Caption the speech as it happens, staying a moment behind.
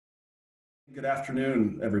Good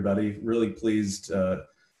afternoon, everybody. Really pleased that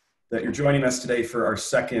you're joining us today for our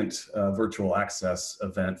second virtual access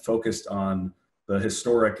event focused on the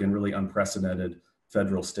historic and really unprecedented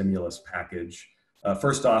federal stimulus package.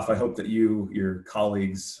 First off, I hope that you, your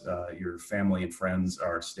colleagues, your family and friends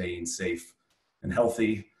are staying safe and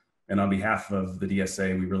healthy. And on behalf of the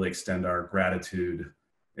DSA, we really extend our gratitude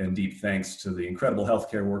and deep thanks to the incredible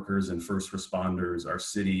healthcare workers and first responders, our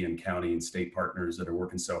city and county and state partners that are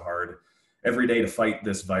working so hard every day to fight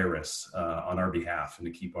this virus on our behalf and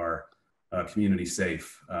to keep our community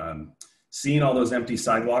safe. Seeing all those empty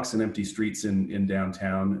sidewalks and empty streets in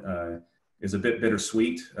downtown is a bit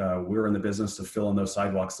bittersweet. We're in the business of filling those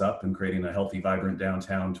sidewalks up and creating a healthy, vibrant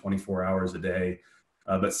downtown 24 hours a day.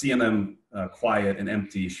 But seeing them quiet and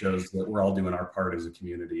empty shows that we're all doing our part as a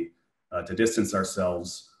community to distance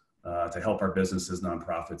ourselves, to help our businesses,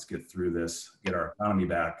 nonprofits get through this, get our economy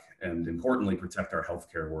back, and importantly, protect our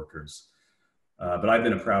healthcare workers. But I've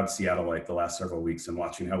been a proud Seattleite the last several weeks and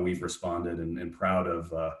watching how we've responded and proud of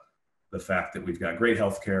the fact that we've got great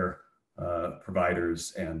healthcare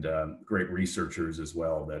providers and great researchers as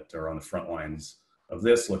well that are on the front lines of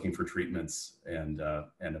this, looking for treatments and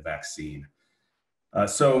a vaccine.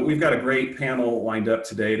 So we've got a great panel lined up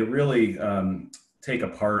today to really take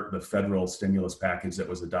apart the federal stimulus package that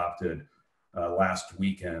was adopted last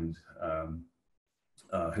weekend,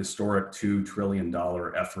 historic $2 trillion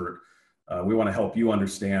effort. We want to help you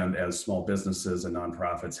understand as small businesses and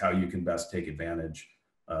nonprofits how you can best take advantage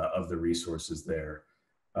of the resources there.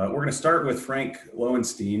 We're going to start with Frank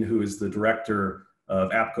Lowenstein, who is the director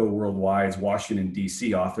of APCO Worldwide's Washington,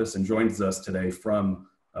 D.C. office and joins us today from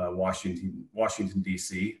Washington,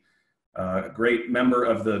 D.C. A great member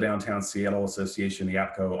of the Downtown Seattle Association. The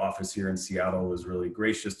APCO office here in Seattle was really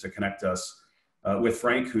gracious to connect us with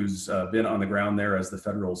Frank, who's been on the ground there as the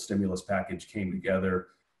federal stimulus package came together.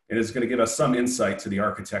 It is going to give us some insight to the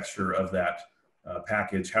architecture of that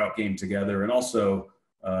package, how it came together, and also,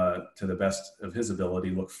 to the best of his ability,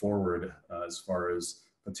 look forward as far as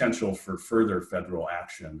potential for further federal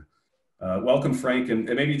action. Welcome, Frank, and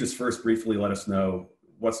maybe just first briefly let us know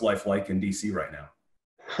what's life like in DC right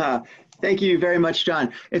now. Thank you very much,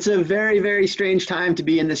 John. It's a very, very strange time to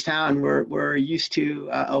be in this town. We're used to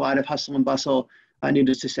a lot of hustle and bustle,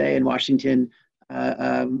 needless to say, in Washington.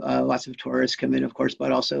 Lots of tourists come in, of course,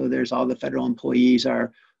 but also there's all the federal employees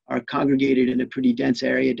are congregated in a pretty dense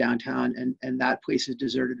area downtown, and that place is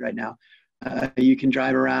deserted right now. You can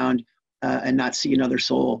drive around and not see another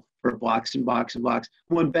soul for blocks and blocks and blocks.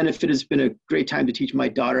 One benefit has been a great time to teach my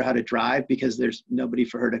daughter how to drive because there's nobody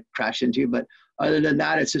for her to crash into. But other than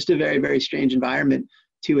that, it's just a very, very strange environment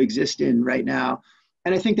to exist in right now.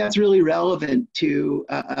 And I think that's really relevant to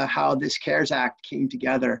how this CARES Act came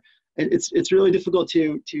together. It's really difficult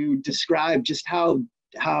to describe just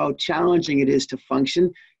how challenging it is to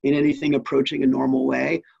function in anything approaching a normal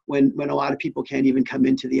way when a lot of people can't even come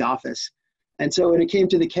into the office. And so when it came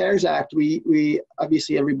to the CARES Act, we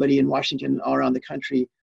obviously everybody in Washington and all around the country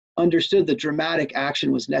understood that dramatic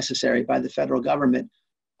action was necessary by the federal government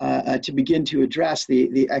to begin to address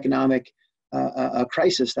the economic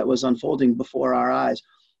crisis that was unfolding before our eyes.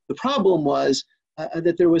 The problem was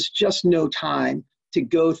that there was just no time to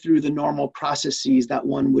go through the normal processes that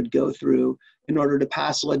one would go through in order to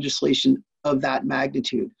pass legislation of that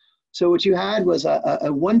magnitude. So what you had was a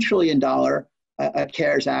 $1 trillion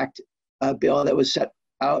CARES Act bill that was set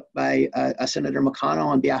out by Senator McConnell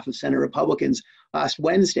on behalf of Senate Republicans last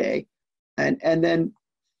Wednesday. And then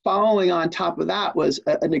following on top of that was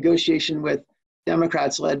a negotiation with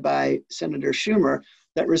Democrats led by Senator Schumer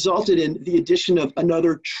that resulted in the addition of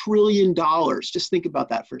another $1 trillion. Just think about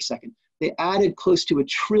that for a second. They added close to $1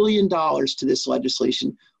 trillion to this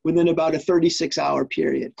legislation within about a 36-hour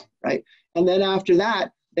period, right? And then after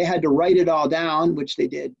that, they had to write it all down, which they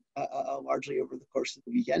did largely over the course of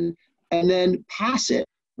the weekend, and then pass it,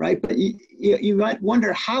 right? But you might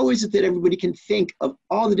wonder, how is it that everybody can think of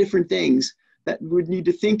all the different things that we would need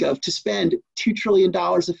to think of to spend $2 trillion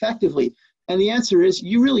effectively? And the answer is,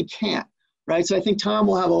 you really can't, right? So I think Tom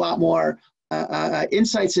will have a lot more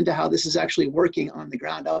insights into how this is actually working on the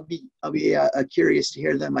ground. I'll be curious to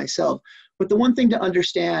hear them myself. But the one thing to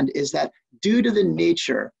understand is that due to the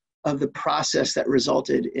nature of the process that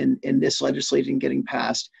resulted in this legislation getting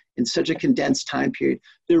passed in such a condensed time period,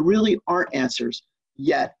 there really aren't answers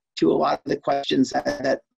yet to a lot of the questions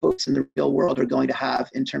that folks in the real world are going to have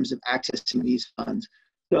in terms of accessing these funds.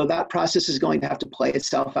 So that process is going to have to play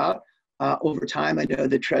itself out over time. I know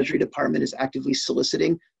the Treasury Department is actively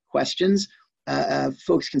soliciting questions.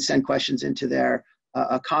 Folks can send questions into their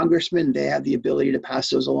congressman. They have the ability to pass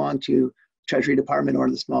those along to Treasury Department or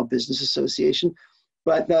the Small Business Association.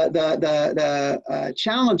 But the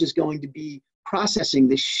challenge is going to be processing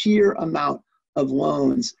the sheer amount of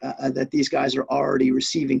loans that these guys are already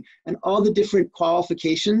receiving, and all the different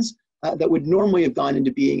qualifications that would normally have gone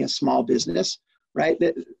into being a small business, right?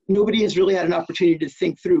 That nobody has really had an opportunity to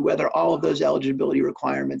think through whether all of those eligibility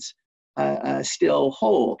requirements still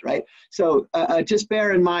hold, right? So just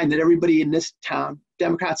bear in mind that everybody in this town,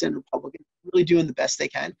 Democrats and Republicans, are really doing the best they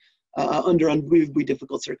can under unbelievably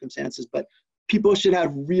difficult circumstances, but people should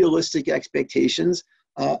have realistic expectations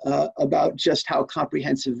about just how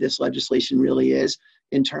comprehensive this legislation really is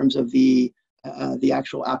in terms of the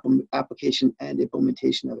actual application and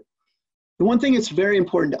implementation of it. The one thing that's very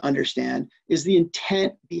important to understand is the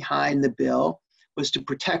intent behind the bill was to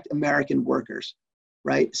protect American workers,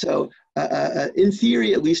 right? So in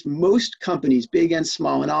theory, at least, most companies, big and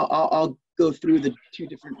small, and I'll go through the two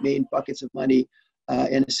different main buckets of money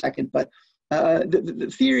in a second, but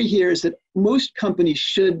the theory here is that most companies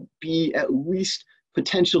should be at least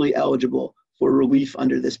potentially eligible for relief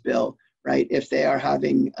under this bill, right? If they are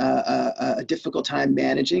having a difficult time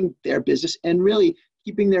managing their business and really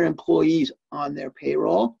keeping their employees on their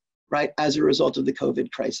payroll, right, as a result of the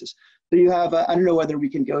COVID crisis. So you have, I don't know whether we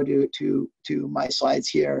can go to my slides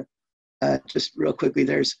here, just real quickly.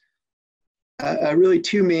 There's really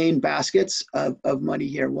two main baskets of money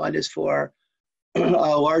here. One is for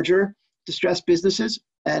larger distressed businesses,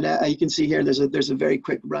 and you can see here there's a very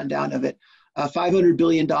quick rundown of it. $500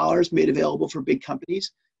 billion made available for big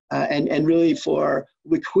companies, and really for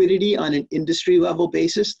liquidity on an industry level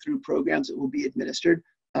basis through programs that will be administered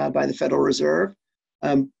by the Federal Reserve.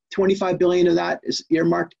 25 billion of that is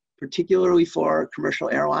earmarked particularly for commercial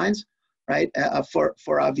airlines, right,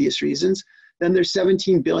 for obvious reasons. Then there's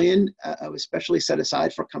 17 billion especially set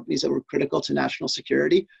aside for companies that were critical to national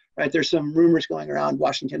security, right? There's some rumors going around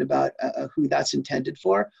Washington about who that's intended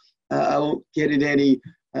for. I won't get into any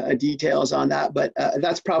details on that, but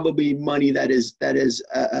that's probably money that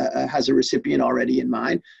has a recipient already in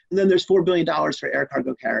mind. And then there's $4 billion for air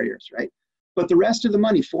cargo carriers, right? But the rest of the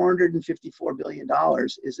money, $454 billion,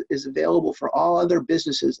 is available for all other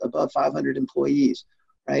businesses above 500 employees,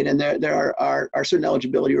 right? And there are certain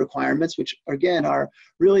eligibility requirements, which again are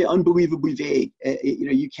really unbelievably vague.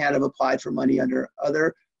 You can't have applied for money under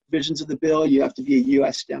other provisions of the bill. You have to be a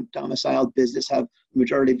U.S. domiciled business, have the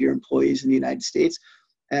majority of your employees in the United States.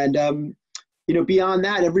 And beyond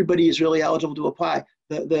that, everybody is really eligible to apply.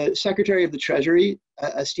 The Secretary of the Treasury,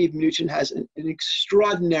 Steve Mnuchin, has an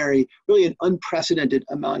extraordinary, really an unprecedented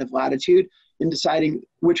amount of latitude in deciding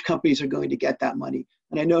which companies are going to get that money.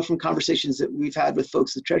 And I know from conversations that we've had with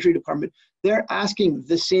folks at the Treasury Department, they're asking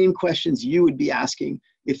the same questions you would be asking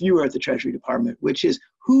if you were at the Treasury Department, which is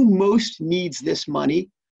who most needs this money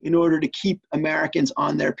in order to keep Americans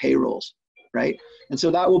on their payrolls, right? And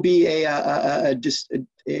so that will be a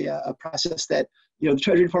process that, the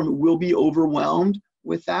Treasury Department will be overwhelmed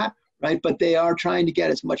with that, right? But they are trying to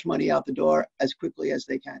get as much money out the door as quickly as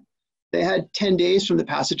they can. They had 10 days from the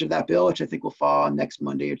passage of that bill, which I think will fall on next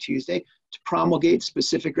Monday or Tuesday, to promulgate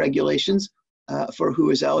specific regulations for who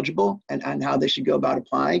is eligible and how they should go about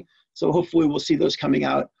applying. So hopefully we'll see those coming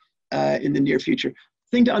out in the near future.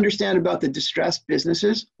 Thing to understand about the distressed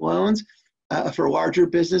businesses loans for larger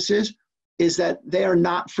businesses is that they are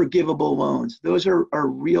not forgivable loans. Those are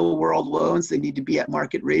real world loans. They need to be at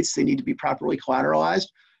market rates. They need to be properly collateralized.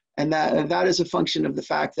 And that is a function of the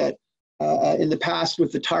fact that in the past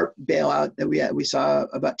with the TARP bailout that we saw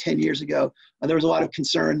about 10 years ago, there was a lot of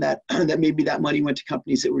concern that maybe that money went to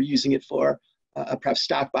companies that were using it for perhaps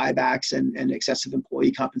stock buybacks and excessive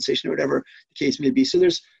employee compensation or whatever the case may be. So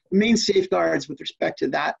there's main safeguards with respect to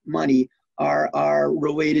that money are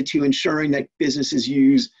related to ensuring that businesses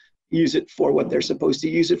use it for what they're supposed to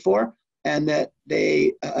use it for, and that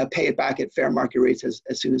they pay it back at fair market rates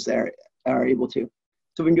as soon as they are able to.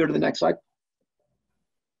 So we can go to the next slide.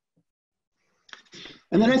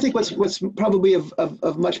 And then I think what's probably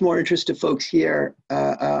of much more interest to folks here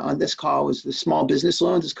on this call was the small business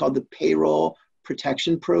loans. It's called the Payroll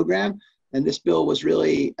Protection Program. And this bill was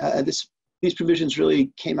really, these provisions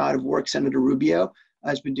really came out of work Senator Rubio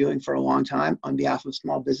has been doing for a long time on behalf of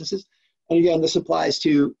small businesses. And again, this applies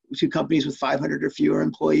to companies with 500 or fewer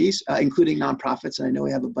employees, including nonprofits. And I know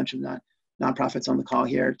we have a bunch of nonprofits on the call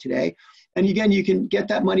here today. And again, you can get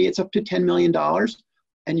that money. It's up to $10 million.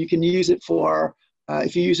 And you can use it for,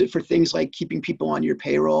 if you use it for things like keeping people on your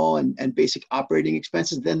payroll and basic operating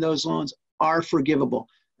expenses, then those loans are forgivable.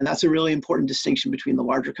 And that's a really important distinction between the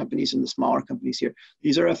larger companies and the smaller companies here.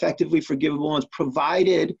 These are effectively forgivable loans,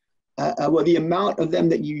 provided the amount of them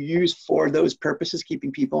that you use for those purposes,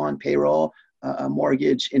 keeping people on payroll,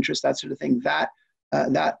 mortgage, interest, that sort of thing, that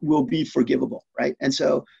that will be forgivable, right? And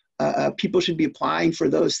so people should be applying for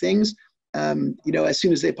those things, as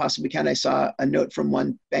soon as they possibly can. I saw a note from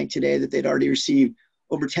one bank today that they'd already received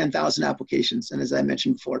over 10,000 applications. And as I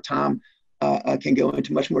mentioned before, Tom can go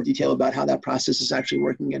into much more detail about how that process is actually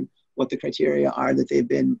working and what the criteria are that they've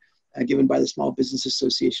been given by the Small Business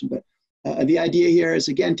Association. But the idea here is,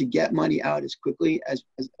 again, to get money out as quickly as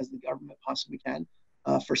the government possibly can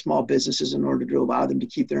for small businesses in order to allow them to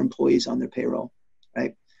keep their employees on their payroll,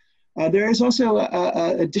 right? There is also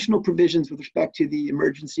additional provisions with respect to the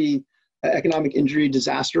emergency economic injury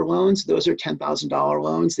disaster loans. Those are $10,000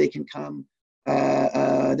 loans. They can come,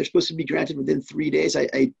 they're supposed to be granted within 3 days.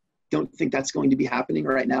 I don't think that's going to be happening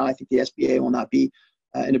right now. I think the SBA will not be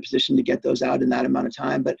in a position to get those out in that amount of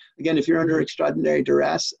time. But again, if you're under extraordinary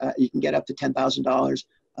duress, you can get up to $10,000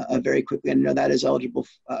 very quickly. And I know that is eligible,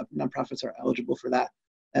 nonprofits are eligible for that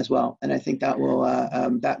as well. And I think that will,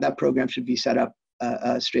 that program should be set up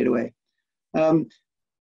straight away.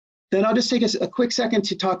 Then I'll just take a quick second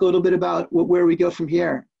to talk a little bit about where we go from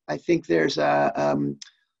here. I think there's a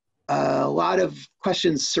lot of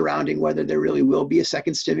questions surrounding whether there really will be a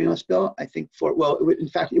second stimulus bill. I think in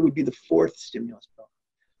fact, it would be the fourth stimulus bill.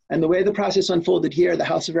 And the way the process unfolded here, the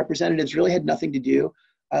House of Representatives really had nothing to do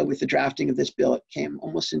with the drafting of this bill. It came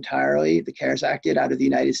almost entirely, the CARES Act did, out of the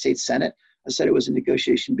United States Senate. I said it was a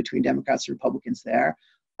negotiation between Democrats and Republicans there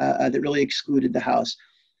that really excluded the House.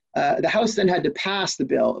 The House then had to pass the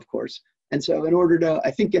bill, of course. And so in order to,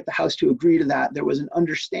 I think, get the House to agree to that, there was an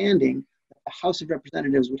understanding that the House of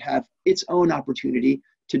Representatives would have its own opportunity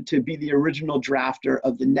to be the original drafter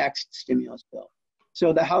of the next stimulus bill.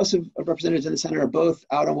 So the House of Representatives and the Senate are both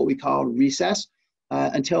out on what we call recess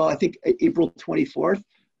until, I think, April 24th.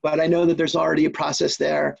 But I know that there's already a process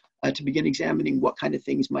there to begin examining what kind of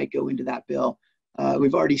things might go into that bill.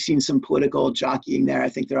 We've already seen some political jockeying there. I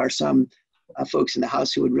think there are some folks in the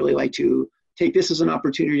House who would really like to take this as an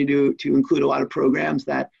opportunity to include a lot of programs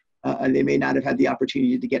that they may not have had the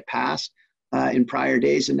opportunity to get passed in prior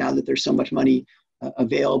days. And now that there's so much money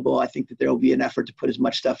available, I think that there will be an effort to put as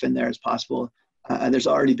much stuff in there as possible. There's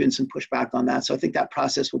already been some pushback on that. So I think that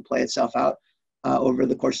process will play itself out over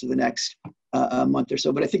the course of the next month or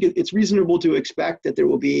so. But I think it's reasonable to expect that there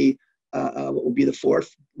will be what will be the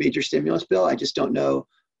fourth major stimulus bill. I just don't know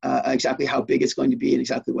exactly how big it's going to be and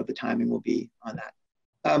exactly what the timing will be on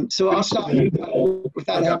that. So I'll stop here with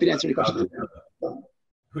that. I'm happy to answer any questions.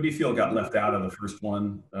 Who do you feel got left out of the first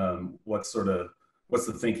one? What's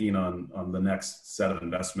the thinking on the next set of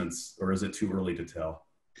investments, or is it too early to tell?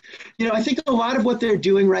 I think a lot of what they're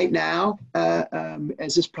doing right now,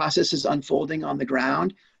 as this process is unfolding on the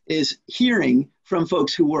ground, is hearing from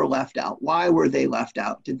folks who were left out. Why were they left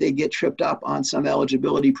out? Did they get tripped up on some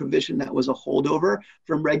eligibility provision that was a holdover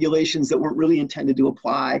from regulations that weren't really intended to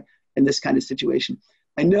apply in this kind of situation?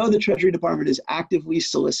 I know the Treasury Department is actively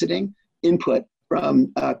soliciting input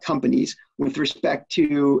from companies with respect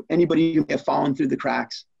to anybody who may have fallen through the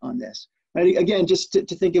cracks on this. Right? Again, just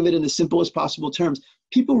to think of it in the simplest possible terms,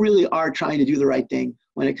 people really are trying to do the right thing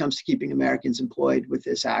when it comes to keeping Americans employed with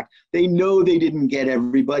this act. They know they didn't get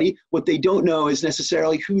everybody. What they don't know is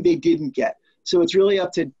necessarily who they didn't get. So it's really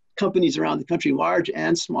up to companies around the country, large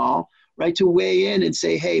and small, right, to weigh in and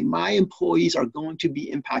say, hey, my employees are going to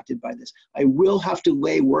be impacted by this. I will have to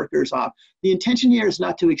lay workers off. The intention here is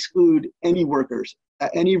not to exclude any workers,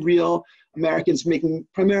 any real Americans making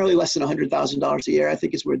primarily less than $100,000 a year, I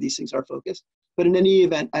think, is where these things are focused. But in any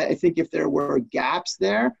event, I think if there were gaps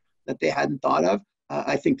there that they hadn't thought of,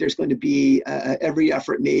 I think there's going to be every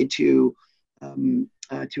effort made to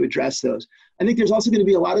address those. I think there's also going to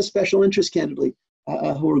be a lot of special interest, candidly,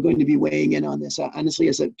 who are going to be weighing in on this. Honestly,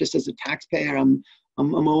 just as a taxpayer, I'm a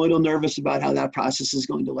little nervous about how that process is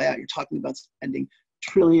going to lay out. You're talking about spending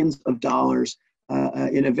trillions of dollars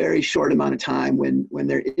in a very short amount of time when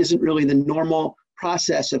there isn't really the normal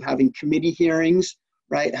process of having committee hearings,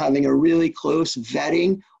 right? Having a really close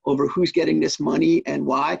vetting over who's getting this money and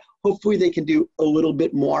why. Hopefully they can do a little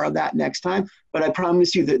bit more of that next time. But I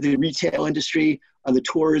promise you that the retail industry, the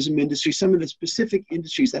tourism industry, some of the specific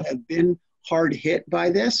industries that have been hard hit by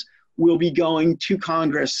this will be going to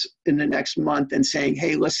Congress in the next month and saying,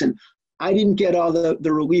 hey, listen, I didn't get all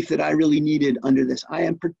the relief that I really needed under this. I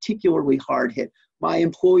am particularly hard hit. My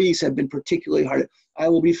employees have been particularly hard hit. I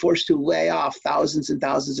will be forced to lay off thousands and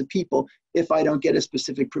thousands of people if I don't get a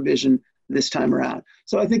specific provision this time around.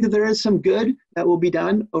 So I think that there is some good that will be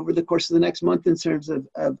done over the course of the next month in terms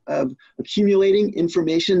of accumulating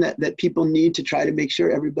information that people need to try to make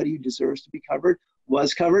sure everybody who deserves to be covered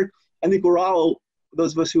was covered. I think we're all,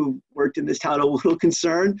 those of us who worked in this town, a little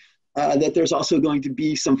concerned that there's also going to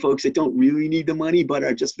be some folks that don't really need the money but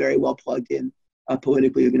are just very well plugged in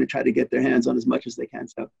politically are going to try to get their hands on as much as they can.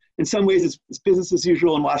 So in some ways, it's business as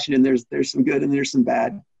usual in Washington. There's some good and there's some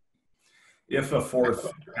bad. If a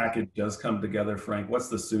fourth package does come together, Frank, what's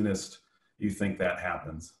the soonest you think that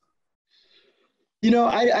happens? You know,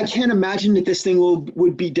 I can't imagine that this thing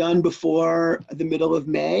would be done before the middle of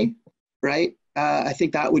May, right? I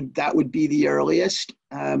think that would be the earliest.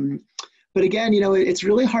 But again, you know, it's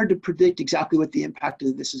really hard to predict exactly what the impact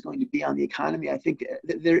of this is going to be on the economy. I think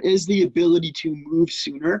there is the ability to move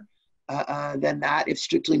sooner than that if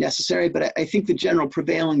strictly necessary. But I think the general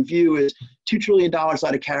prevailing view is $2 trillion ought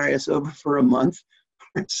to carry us over for a month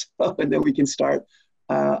or so, and then we can start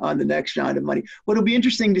on the next round of money. What'll be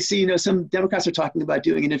interesting to see, you know, some Democrats are talking about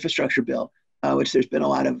doing an infrastructure bill, which there's been a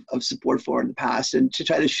lot of support for in the past, and to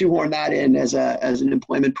try to shoehorn that in as an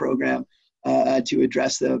employment program to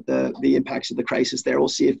address the impacts of the crisis there. We'll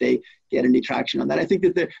see if they get any traction on that. I think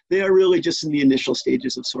that they are really just in the initial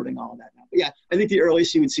stages of sorting all of that now. But yeah, I think the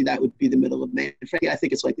earliest you would see that would be the middle of May. In fact, I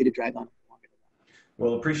think it's likely to drag on longer.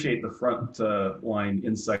 Well, appreciate the front line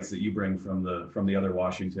insights that you bring from the other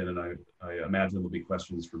Washington, and I imagine there'll be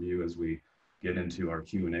questions from you as we get into our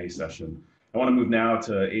Q&A session. I want to move now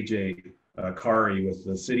to AJ Kari with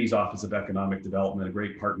the city's Office of Economic Development, a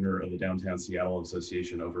great partner of the Downtown Seattle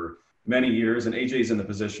Association over many years, and AJ's in the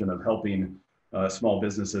position of helping small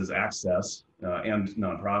businesses access and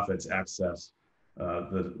nonprofits access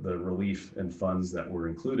the relief and funds that were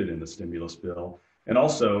included in the stimulus bill, and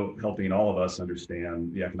also helping all of us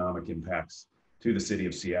understand the economic impacts to the city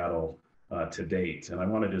of Seattle to date. And I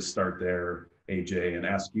wanted to start there, AJ, and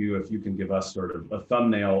ask you if you can give us sort of a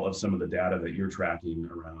thumbnail of some of the data that you're tracking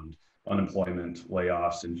around unemployment,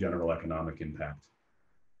 layoffs, and general economic impact.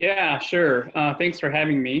 Yeah, sure. Thanks for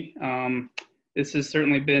having me. This has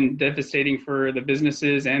certainly been devastating for the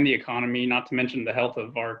businesses and the economy, not to mention the health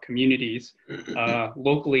of our communities,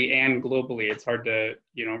 locally and globally. It's hard to,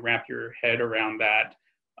 you know, wrap your head around that.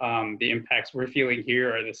 The impacts we're feeling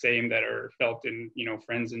here are the same that are felt in, you know,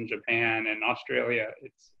 friends in Japan and Australia.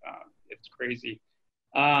 It's crazy.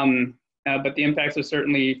 But the impacts are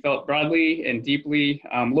certainly felt broadly and deeply.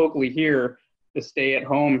 Locally here, the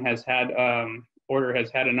stay-at-home order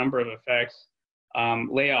has had a number of effects.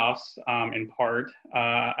 Layoffs, in part.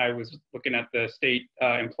 I was looking at the state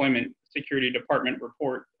employment security department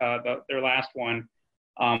report, their last one.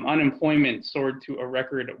 Unemployment soared to a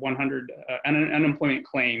record 100, unemployment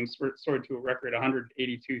claims soared to a record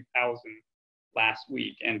 182,000 last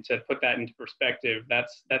week. And to put that into perspective,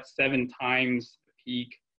 that's 7 times the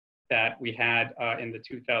peak that we had in the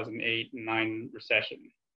 2008-9 recession.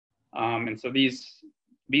 And so these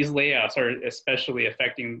layoffs are especially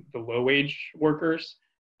affecting the low-wage workers.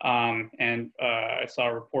 I saw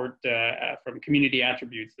a report from Community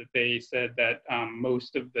Attributes that they said that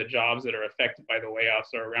most of the jobs that are affected by the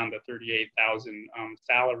layoffs are around the 38,000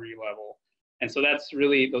 salary level. And so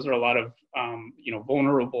those are a lot of you know,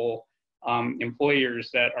 vulnerable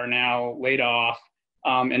employers that are now laid off,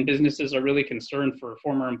 and businesses are really concerned for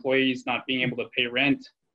former employees not being able to pay rent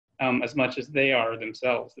as much as they are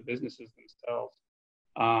themselves, the businesses themselves.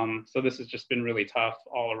 So this has just been really tough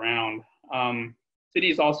all around. City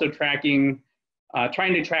is also trying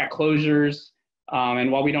to track closures.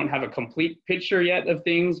 And while we don't have a complete picture yet of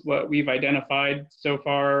things, what we've identified so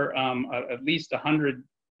far, at least 100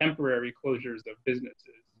 temporary closures of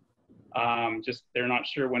businesses. Just they're not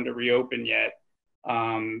sure when to reopen yet,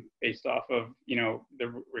 based off of, you know,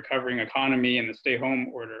 the recovering economy and the stay-home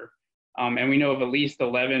order. And we know of at least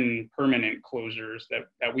 11 permanent closures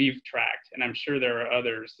that we've tracked, and I'm sure there are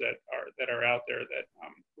others that are out there that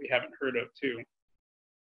we haven't heard of too.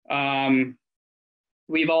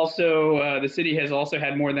 We've also, the city has also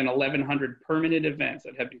had more than 1,100 permanent events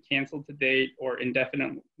that have been canceled to date or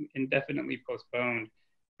indefinitely postponed.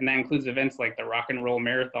 And that includes events like the Rock and Roll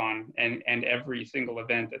Marathon and every single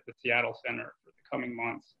event at the Seattle Center for the coming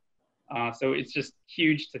months. So it's just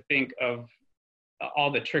huge to think of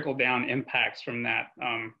all the trickle-down impacts from that,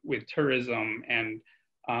 with tourism and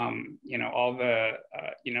you know, all the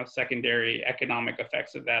you know, secondary economic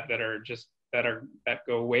effects of that that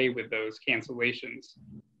go away with those cancellations.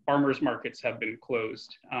 Farmers markets have been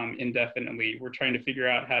closed indefinitely. We're trying to figure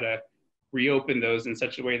out how to reopen those in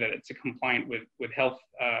such a way that it's compliant with health,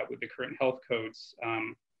 with the current health codes,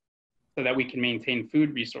 so that we can maintain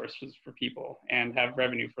food resources for people and have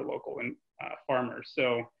revenue for local and farmers.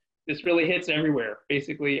 So this really hits everywhere,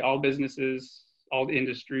 basically all businesses, all the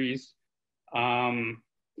industries.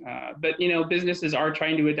 But, you know, businesses are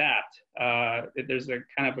trying to adapt. There's a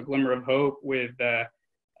kind of a glimmer of hope with,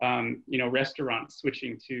 you know, restaurants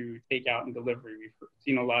switching to takeout and delivery. We've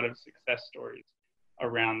seen a lot of success stories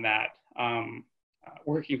around that.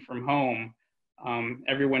 Working from home,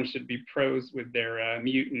 Everyone should be pros with their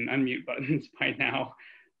mute and unmute buttons by now.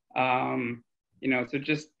 So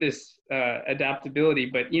just this adaptability,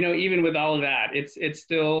 but even with all of that, it's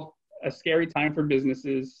still a scary time for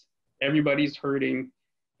businesses. Everybody's hurting,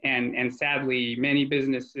 and sadly, many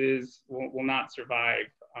businesses will not survive.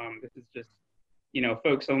 This is just,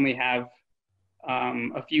 folks only have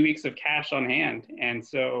a few weeks of cash on hand, and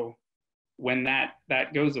so when that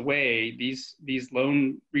goes away, these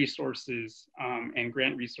loan resources and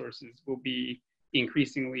grant resources will be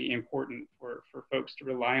increasingly important for folks to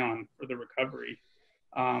rely on for the recovery.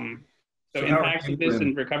 So impacts of this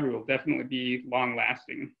and recovery will definitely be long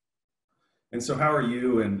lasting. And so how are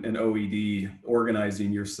you and OED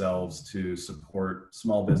organizing yourselves to support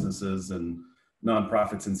small businesses and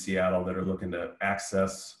nonprofits in Seattle that are looking to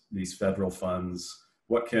access these federal funds?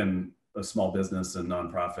 What can a small business and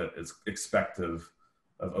nonprofit expect of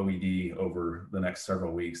OED over the next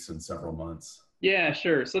several weeks and several months? Yeah,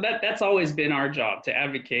 sure. So that's always been our job, to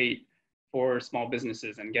advocate for small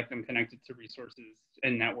businesses and get them connected to resources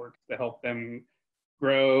and networks to help them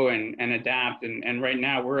grow and adapt. And right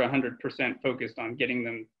now we're 100% focused on getting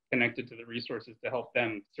them connected to the resources to help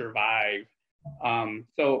them survive.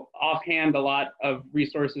 So offhand, a lot of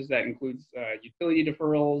resources that includes utility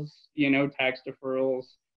deferrals, tax deferrals.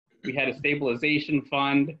 We had a stabilization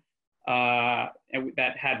fund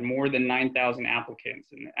that had more than 9,000 applicants,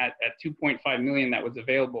 and at 2.5 million that was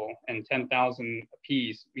available and 10,000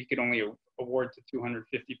 apiece, we could only award to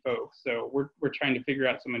 250 folks. So we're trying to figure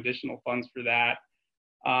out some additional funds for that.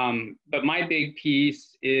 But my big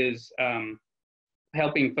piece is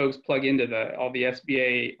helping folks plug into all the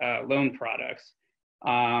SBA loan products.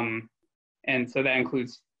 And so that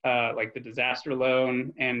includes like the disaster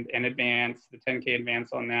loan and advance, the 10K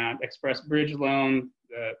advance on that, express bridge loan,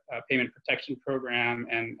 the payment protection program,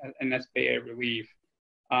 and SBA relief.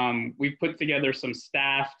 We've put together some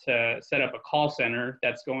staff to set up a call center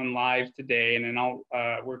that's going live today, and then I'll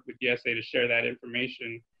work with DSA to share that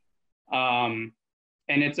information.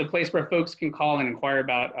 And it's a place where folks can call and inquire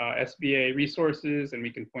about SBA resources, and we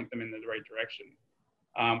can point them in the right direction.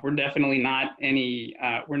 We're definitely not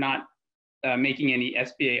making any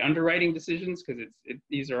SBA underwriting decisions, because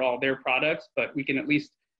these are all their products, but we can at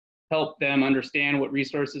least help them understand what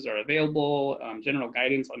resources are available, general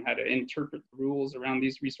guidance on how to interpret the rules around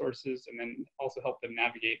these resources, and then also help them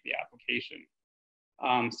navigate the application.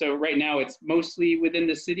 So right now it's mostly within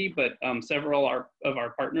the city, but several of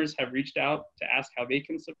our partners have reached out to ask how they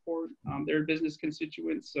can support their business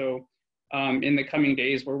constituents. So in the coming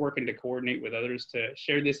days, we're working to coordinate with others to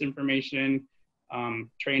share this information,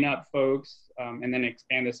 train up folks, and then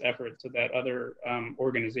expand this effort so that other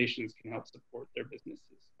organizations can help support their businesses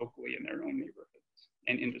locally in their own neighborhoods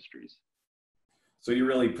and industries. So you're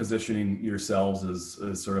really positioning yourselves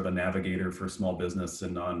as sort of a navigator for small business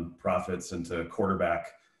and nonprofits, and to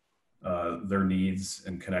quarterback their needs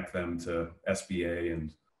and connect them to SBA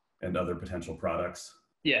and other potential products.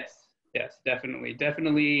 Yes, definitely.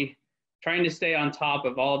 Definitely trying to stay on top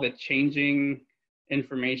of all the changing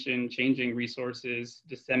information, changing resources,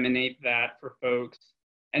 disseminate that for folks,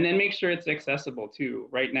 and then make sure it's accessible too.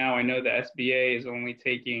 Right now, I know the SBA is only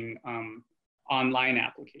taking online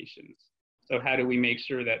applications. So how do we make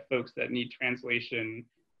sure that folks that need translation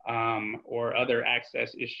or other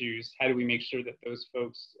access issues, how do we make sure that those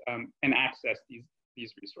folks can access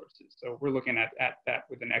these resources? So we're looking at that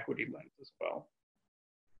with an equity lens as well.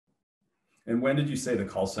 And when did you say the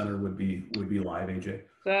call center would be live, AJ?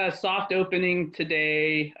 Soft opening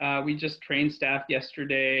today. We just trained staff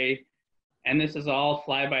yesterday, and this is all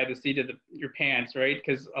fly by the seat of your pants, right?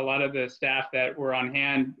 Because a lot of the staff that were on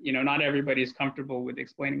hand, not everybody's comfortable with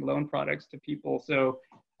explaining loan products to people. So,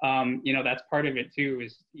 that's part of it too,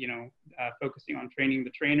 is, focusing on training the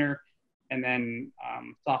trainer, and then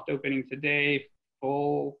soft opening today,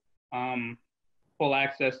 full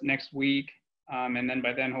access next week. And then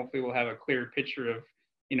by then, hopefully we'll have a clear picture of,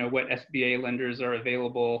 what SBA lenders are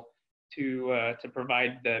available to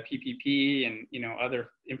provide the PPP and, other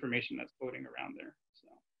information that's floating around there. So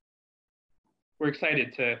we're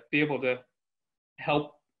excited to be able to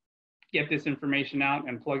help get this information out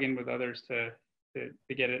and plug in with others to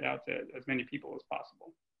get it out to as many people as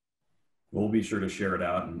possible. We'll be sure to share it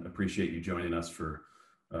out, and appreciate you joining us for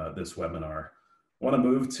this webinar. I want to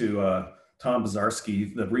move to Tom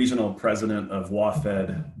Bazarski, the regional president of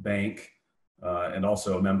WaFed Bank, and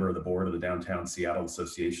also a member of the board of the Downtown Seattle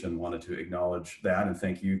Association. Wanted to acknowledge that and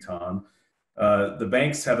thank you, Tom. The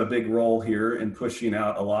banks have a big role here in pushing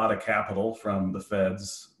out a lot of capital from the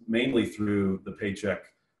feds, mainly through the Paycheck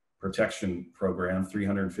Protection Program,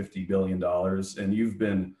 $350 billion. And you've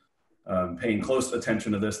been paying close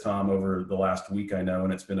attention to this, Tom, over the last week, I know,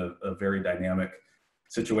 and it's been a very dynamic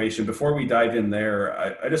situation. Before we dive in there,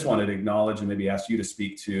 I just wanted to acknowledge and maybe ask you to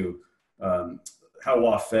speak to how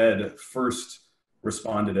WaFd first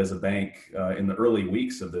responded as a bank in the early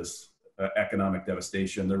weeks of this economic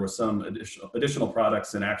devastation. There were some additional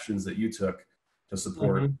products and actions that you took to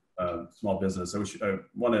support small business. I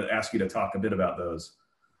want to ask you to talk a bit about those.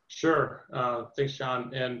 Sure. Thanks,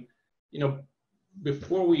 John. And, you know,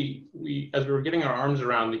 before as we were getting our arms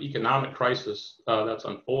around the economic crisis that's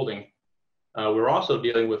unfolding, we're also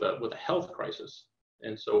dealing with a health crisis.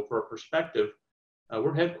 And so for a perspective,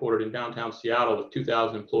 we're headquartered in downtown Seattle with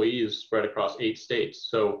 2,000 employees spread across 8 states.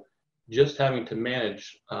 So just having to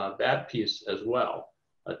manage that piece as well.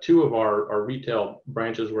 2 of our retail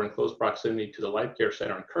branches were in close proximity to the Life Care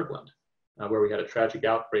Center in Kirkland, where we had a tragic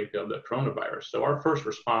outbreak of the coronavirus. So our first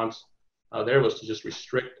response there was to just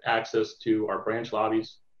restrict access to our branch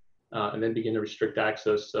lobbies and then begin to restrict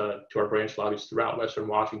access to our branch lobbies throughout Western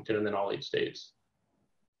Washington and then all 8 states.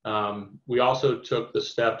 We also took the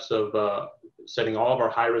steps of sending all of our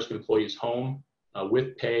high-risk employees home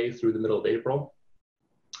with pay through the middle of April.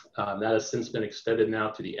 That has since been extended now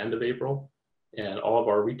to the end of April. And all of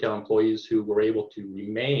our retail employees who were able to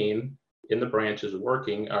remain in the branches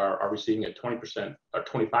working are receiving a 20% or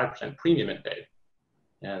 25% premium in pay.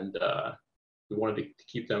 And we wanted to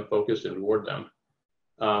keep them focused and reward them.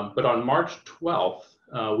 But on March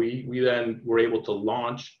 12th, we then were able to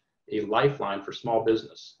launch a lifeline for small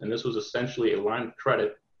business. And this was essentially a line of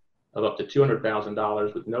credit of up to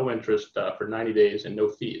 $200,000 with no interest for 90 days and no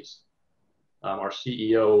fees. Our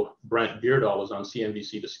CEO, Brent Beardall, was on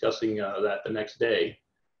CNBC discussing that the next day.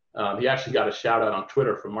 He actually got a shout out on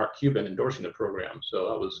Twitter from Mark Cuban endorsing the program. So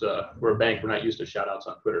that was, we're a bank, we're not used to shout outs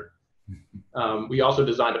on Twitter. We also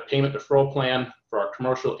designed a payment deferral plan for our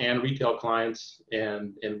commercial and retail clients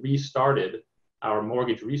and restarted our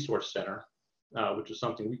mortgage resource center, which is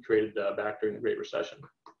something we created back during the Great Recession.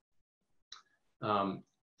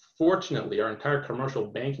 Fortunately, our entire commercial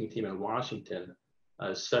banking team in Washington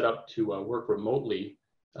is set up to work remotely.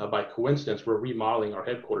 By coincidence, we're remodeling our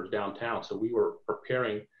headquarters downtown. So we were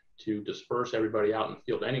preparing to disperse everybody out in the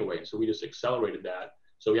field anyway. So we just accelerated that.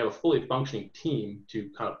 So we have a fully functioning team to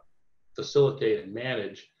kind of facilitate and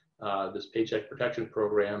manage this paycheck protection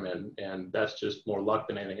program. And that's just more luck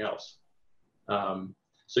than anything else.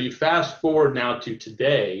 So you fast forward now to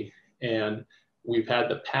today, and we've had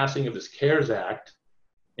the passing of this CARES Act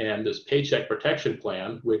and this paycheck protection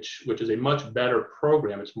plan, which is a much better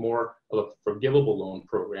program. It's more of a forgivable loan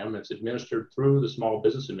program. It's administered through the Small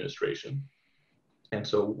Business Administration. And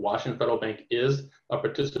so Washington Federal Bank is a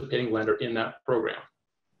participating lender in that program.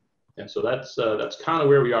 And so that's kind of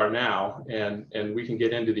where we are now. And we can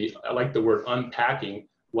get into I like the word unpacking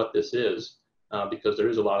what this is, because there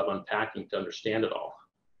is a lot of unpacking to understand it all.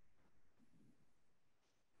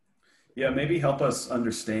 Yeah, maybe help us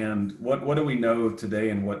understand what do we know today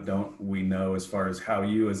and what don't we know as far as how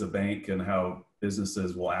you as a bank and how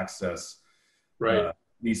businesses will access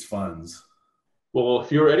these funds. Well,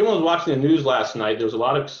 if anyone was watching the news last night, there was a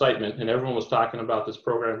lot of excitement and everyone was talking about this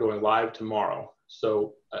program going live tomorrow.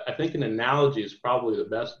 So I think an analogy is probably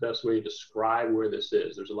the best way to describe where this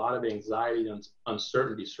is. There's a lot of anxiety and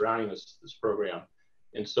uncertainty surrounding this program.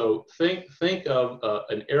 And so think of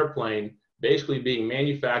an airplane basically being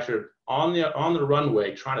manufactured on the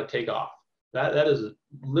runway trying to take off. That is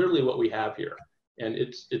literally what we have here. And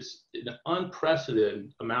it's an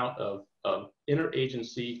unprecedented amount of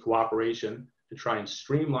interagency cooperation to try and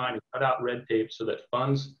streamline and cut out red tape so that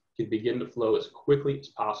funds can begin to flow as quickly as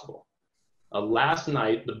possible. Last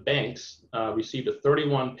night, the banks received a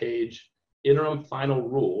 31-page interim final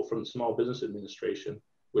rule from the Small Business Administration,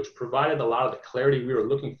 which provided a lot of the clarity we were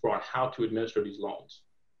looking for on how to administer these loans.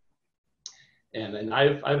 And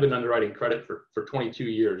I've been underwriting credit for 22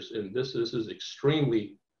 years, and this is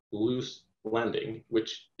extremely loose lending,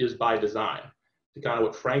 which is by design. To kind of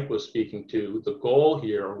what Frank was speaking to, the goal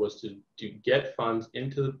here was to get funds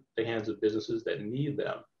into the hands of businesses that need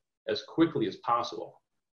them as quickly as possible.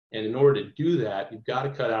 And in order to do that, you've got to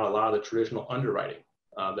cut out a lot of the traditional underwriting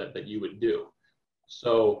that you would do.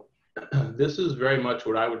 So this is very much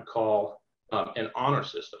what I would call an honor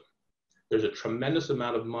system. There's a tremendous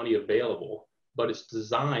amount of money available, but it's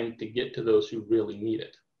designed to get to those who really need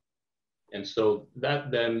it. And so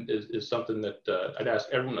that then is something that I'd ask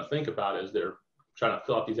everyone to think about as they're trying to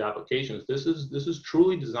fill out these applications. This is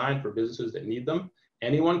truly designed for businesses that need them.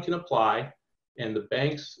 Anyone can apply, and the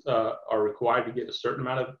banks are required to get a certain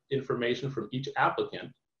amount of information from each applicant.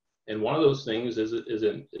 And one of those things is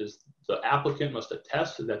the applicant must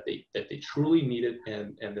attest that they truly need it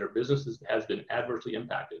and their business has been adversely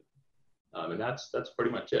impacted. And that's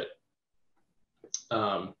pretty much it.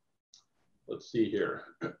 Let's see here.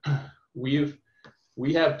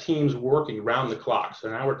 We have teams working around the clock. So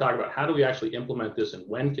now we're talking about how do we actually implement this and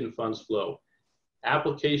when can funds flow.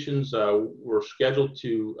 Applications were scheduled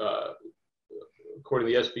to, according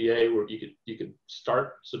to the SBA, where you could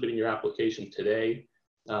start submitting your application today.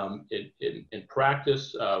 In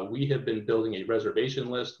practice, we have been building a reservation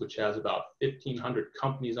list, which has about 1,500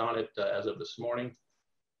 companies on it as of this morning.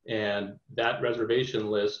 And that reservation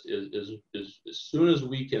list is as soon as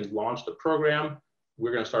we can launch the program,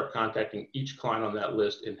 we're going to start contacting each client on that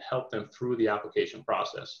list and help them through the application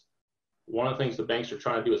process. One of the things the banks are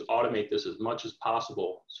trying to do is automate this as much as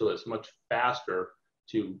possible so it's much faster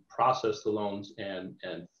to process the loans and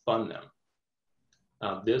fund them.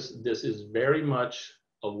 This is very much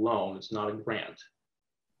a loan, it's not a grant.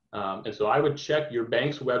 And so I would check your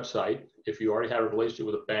bank's website if you already have a relationship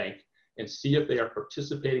with a bank and see if they are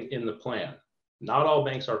participating in the plan. Not all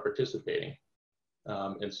banks are participating.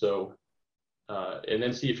 And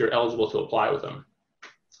then see if you're eligible to apply with them.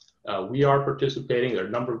 We are participating. There are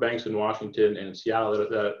a number of banks in Washington and in Seattle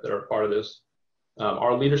that are part of this.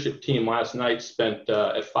 Our leadership team last night spent,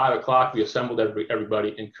 at 5 o'clock, we assembled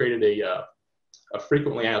everybody and created a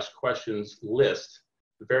frequently asked questions list,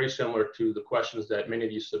 very similar to the questions that many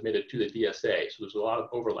of you submitted to the DSA. So there's a lot of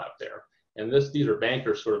overlap there. And these are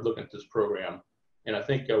bankers sort of looking at this program. And I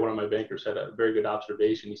think one of my bankers had a very good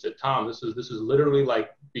observation. He said, Tom, this is literally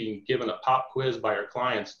like being given a pop quiz by our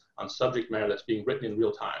clients on subject matter that's being written in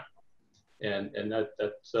real time. And that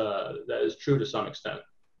is true to some extent.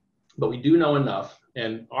 But we do know enough.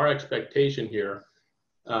 And our expectation here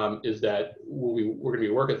is that we're going to be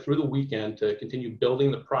working through the weekend to continue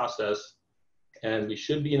building the process. And we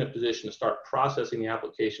should be in a position to start processing the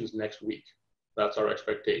applications next week. That's our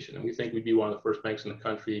expectation. And we think we'd be one of the first banks in the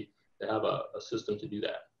country to have a system to do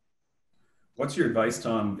that. What's your advice,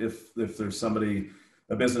 Tom, if there's somebody,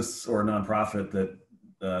 a business or a nonprofit that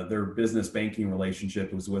their business banking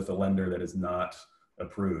relationship was with a lender that is not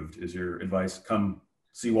approved? Is your advice come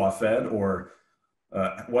see WaFed, or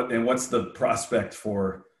what's the prospect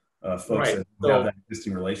for folks that have that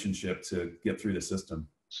existing relationship to get through the system?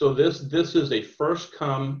 So this is a first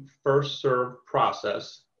come, first served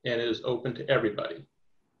process, and it is open to everybody.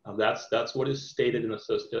 That's what is stated on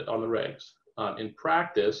the regs. In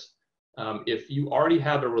practice, if you already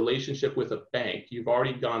have a relationship with a bank, you've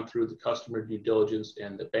already gone through the customer due diligence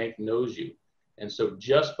and the bank knows you. And so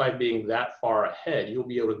just by being that far ahead, you'll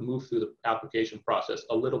be able to move through the application process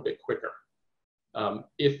a little bit quicker.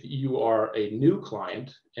 If you are a new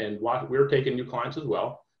client, and we're taking new clients as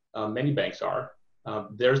well, many banks are,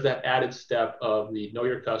 there's that added step of the know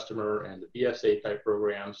your customer and the DSA type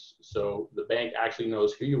programs. So the bank actually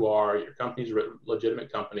knows who you are, your company's a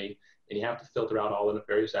legitimate company, and you have to filter out all the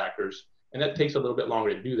nefarious actors. And that takes a little bit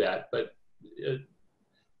longer to do that, but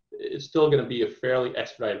it's still going to be a fairly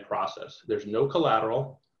expedited process. There's no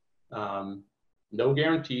collateral, no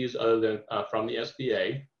guarantees other than from the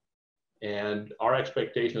SBA. And our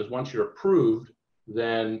expectation is once you're approved,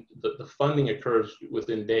 then the funding occurs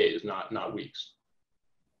within days, not weeks.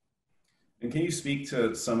 And can you speak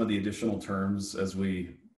to some of the additional terms as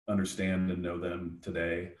we understand and know them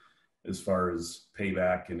today, as far as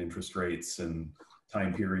payback and interest rates and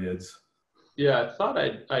time periods? Yeah, I thought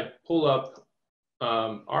I'd pull up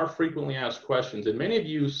our frequently asked questions, and many of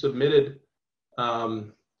you submitted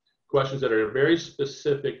questions that are very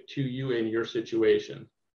specific to you and your situation.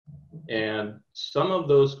 And some of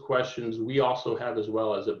those questions we also have as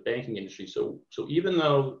well as a banking industry. So even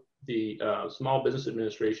though the Small Business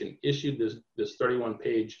Administration issued this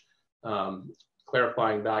 31-page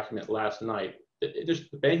clarifying document last night,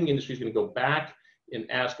 the banking industry is going to go back and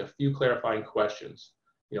ask a few clarifying questions.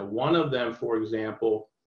 You know, one of them, for example,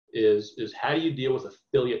 is how do you deal with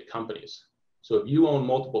affiliate companies? So if you own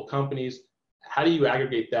multiple companies, how do you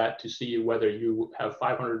aggregate that to see whether you have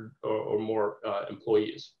 500 or more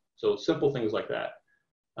employees? So simple things like that.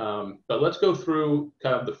 But let's go through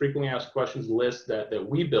kind of the frequently asked questions list that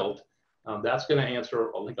we built. That's going to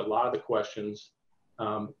answer, I think, a lot of the questions.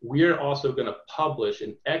 We are also going to publish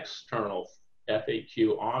an external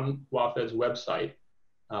FAQ on WaFed's website.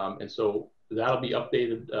 And so that'll be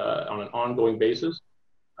updated on an ongoing basis.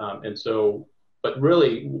 But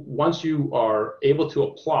really, once you are able to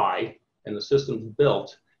apply and the system's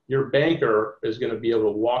built, your banker is going to be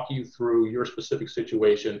able to walk you through your specific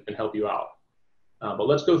situation and help you out. But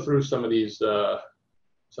let's go through some of these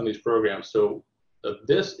programs. So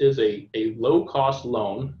this is a low-cost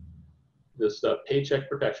loan, this Paycheck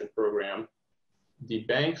Protection Program. The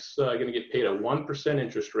bank's going to get paid a 1%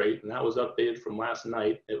 interest rate, and that was updated from last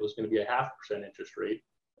night. It was going to be a 0.5% interest rate.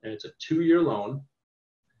 and it's a 2-year loan,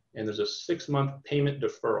 and there's a 6-month payment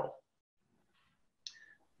deferral.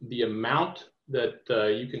 The amount that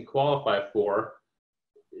you can qualify for,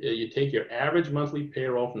 you take your average monthly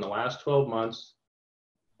payroll from the last 12 months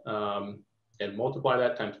and multiply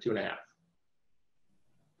that times 2.5.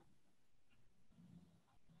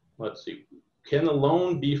 Let's see. Can the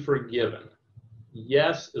loan be forgiven?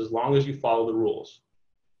 Yes, as long as you follow the rules.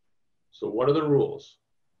 So what are the rules?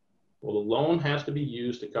 Well, the loan has to be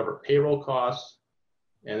used to cover payroll costs,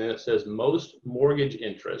 and then it says most mortgage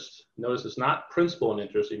interest. Notice it's not principal and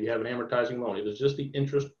interest if you have an amortizing loan. It is just the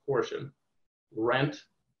interest portion, rent,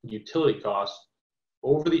 utility costs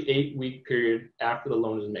over the 8-week period after the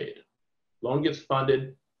loan is made. Loan gets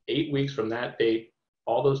funded 8 weeks from that date.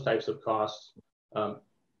 All those types of costs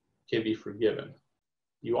can be forgiven.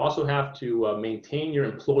 You also have to maintain your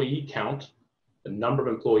employee count, the number of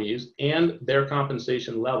employees, and their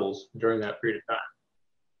compensation levels during that period of time.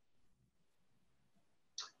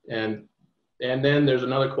 And then there's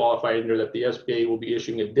another qualifier here that the SBA will be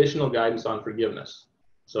issuing additional guidance on forgiveness.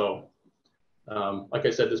 So, like I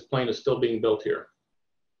said, this plane is still being built here.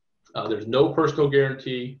 There's no personal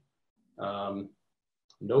guarantee, no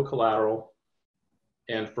collateral.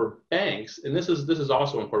 And for banks, and this is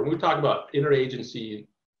also important, when we talk about interagency,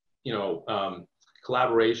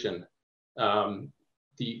 collaboration,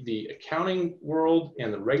 the accounting world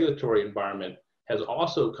and the regulatory environment has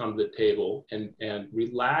also come to the table and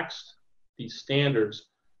relaxed these standards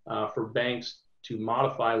for banks to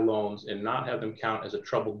modify loans and not have them count as a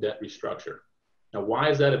troubled debt restructure. Now, why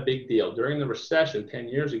is that a big deal? During the recession 10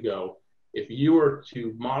 years ago, if you were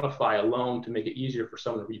to modify a loan to make it easier for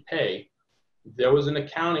someone to repay, there was an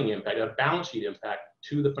accounting impact, a balance sheet impact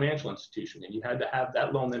to the financial institution, and you had to have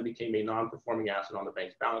that loan then became a non-performing asset on the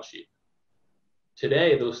bank's balance sheet.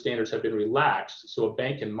 Today, those standards have been relaxed, so a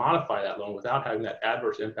bank can modify that loan without having that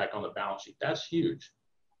adverse impact on the balance sheet. That's huge.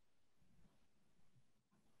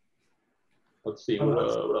 Let's see. What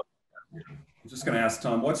else? I'm just going to ask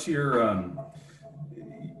Tom, what's your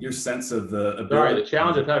sense of the ability? Sorry, the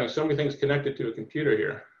challenge of having so many things connected to a computer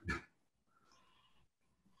here.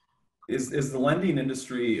 Is the lending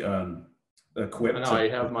industry equipped? I know. I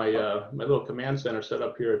have my my little command center set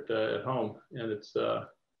up here at home, and it's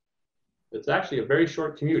actually a very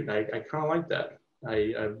short commute, and I kind of like that.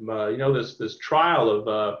 I've this trial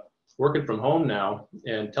of working from home now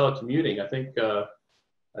and telecommuting. I think there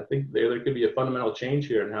could be a fundamental change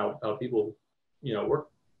here in how people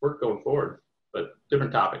work going forward. But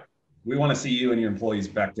different topic. We want to see you and your employees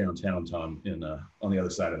back downtown, Tom, on the other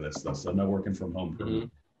side of this, though. So no working from home. Mm-hmm.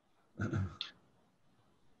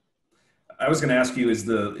 I was going to ask you,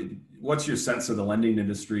 what's your sense of the lending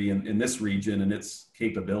industry in this region and its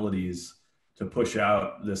capabilities to push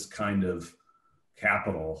out this kind of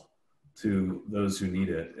capital to those who need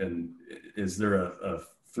it? And is there a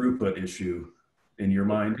throughput issue in your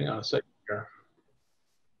mind? Hang on a second here.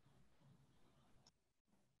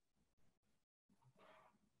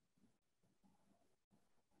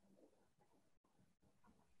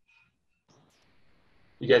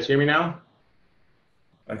 You guys hear me now?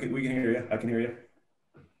 We can hear you. I can hear you.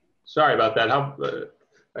 Sorry about that.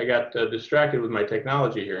 I got distracted with my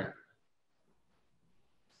technology here.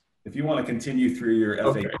 If you want to continue through your FAQ,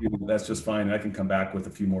 okay, that's just fine. I can come back with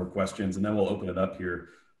a few more questions, and then we'll open it up here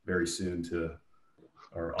very soon to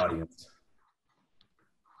our audience.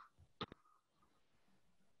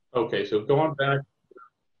 Okay, so going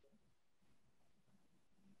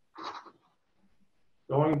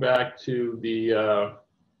back to the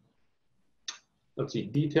let's see,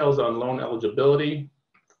 details on loan eligibility.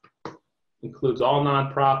 Includes all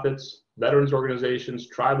nonprofits, veterans organizations,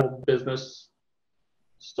 tribal business,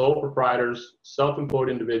 sole proprietors, self-employed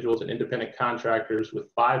individuals, and independent contractors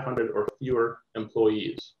with 500 or fewer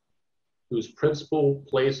employees whose principal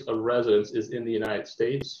place of residence is in the United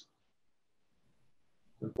States.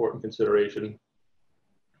 Important consideration.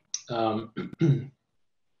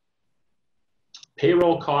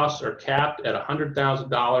 Payroll costs are capped at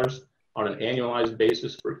 $100,000 on an annualized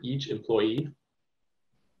basis for each employee.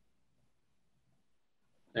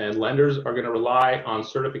 And lenders are going to rely on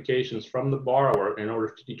certifications from the borrower in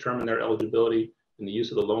order to determine their eligibility and the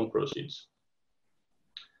use of the loan proceeds.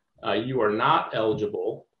 You are not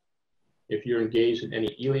eligible if you're engaged in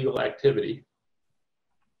any illegal activity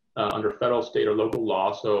under federal, state, or local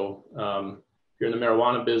law. So if you're in the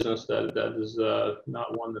marijuana business, that is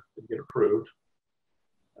not one that can get approved.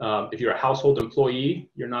 If you're a household employee,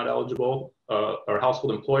 you're not eligible, or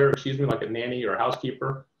household employer, excuse me, like a nanny or a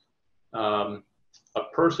housekeeper. A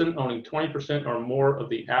person owning 20% or more of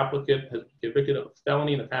the applicant has been convicted of a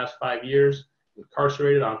felony in the past 5 years,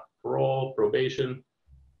 incarcerated on parole, probation,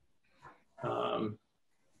 And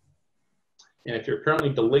if you're currently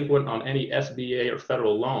delinquent on any SBA or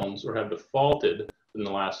federal loans or have defaulted in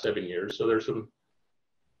the last 7 years, so there's some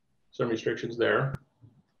restrictions there.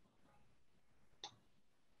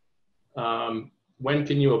 When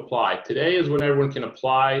can you apply? Today is when everyone can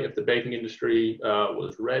apply. If the banking industry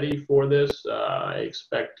was ready for this, I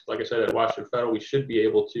expect, like I said, at Washington Federal, we should be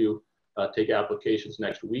able to take applications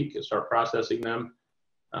next week and start processing them.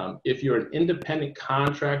 If you're an independent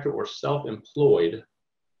contractor or self-employed,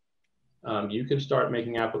 you can start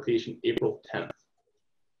making application April 10th.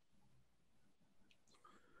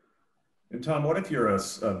 And Tom, what if you're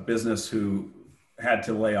a business who had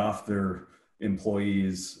to lay off their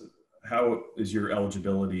employees? How is your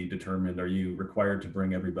eligibility determined? Are you required to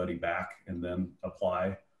bring everybody back and then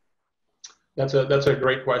apply? That's a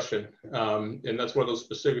great question. And that's one of those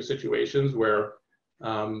specific situations where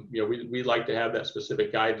we like to have that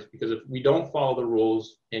specific guidance, because if we don't follow the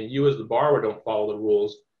rules and you as the borrower don't follow the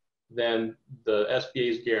rules, then the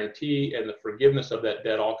SBA's guarantee and the forgiveness of that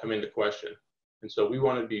debt all come into question. And so we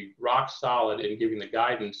want to be rock solid in giving the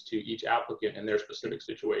guidance to each applicant in their specific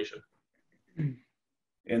situation. And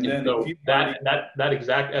then so that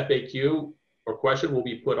exact FAQ or question will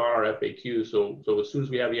be put on our FAQ. So as soon as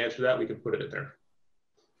we have the answer to that, we can put it in there.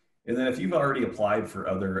 And then if you've already applied for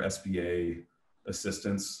other SBA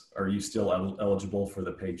assistance, are you still eligible for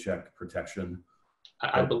the Paycheck Protection?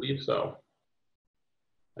 I believe so.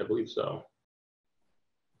 I believe so.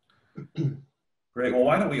 Great. Well,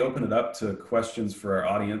 why don't we open it up to questions for our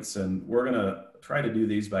audience? And we're going to try to do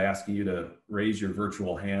these by asking you to raise your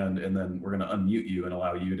virtual hand, and then we're going to unmute you and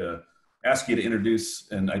allow you to ask you to introduce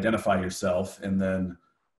and identify yourself, and then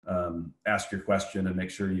ask your question and make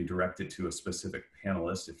sure you direct it to a specific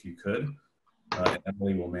panelist if you could.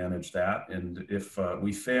 Emily will manage that. And if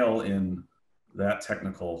we fail in that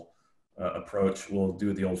technical approach, we'll do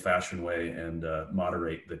it the old-fashioned way and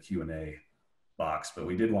moderate the Q&A box. But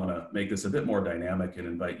we did want to make this a bit more dynamic and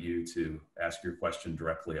invite you to ask your question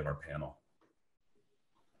directly of our panel.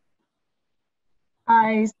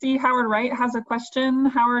 I see Howard Wright has a question.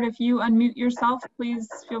 Howard, if you unmute yourself, please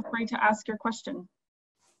feel free to ask your question.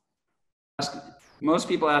 Most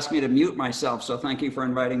people ask me to mute myself, so thank you for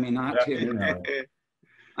inviting me not to.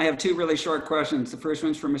 I have two really short questions. The first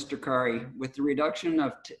one's for Mr. Kari. With the reduction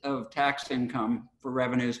of tax income for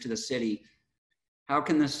revenues to the city, how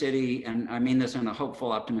can the city, and I mean this in a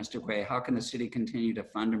hopeful, optimistic way, how can the city continue to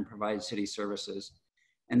fund and provide city services?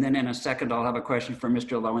 And then in a second, I'll have a question for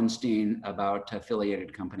Mr. Lowenstein about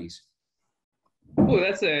affiliated companies. Oh,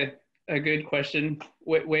 that's a good question,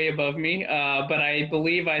 way above me. But I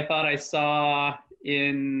believe I thought I saw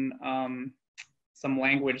in some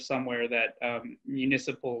language somewhere that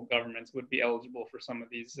municipal governments would be eligible for some of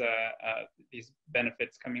these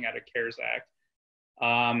benefits coming out of CARES Act.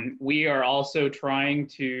 We are also trying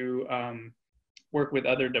to work with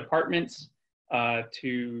other departments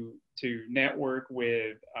to network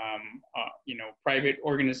with private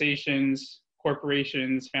organizations,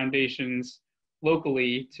 corporations, foundations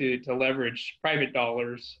locally to leverage private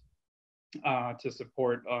dollars to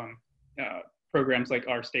support programs like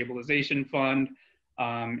our stabilization fund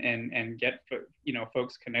and get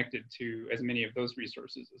folks connected to as many of those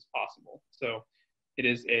resources as possible. So it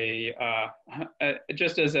is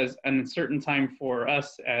just as an uncertain time for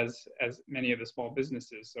us as many of the small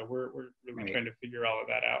businesses. So we're really trying to figure all of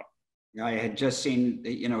that out. I had just seen,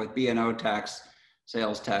 with B&O tax,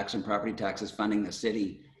 sales tax, and property taxes funding the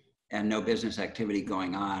city, and no business activity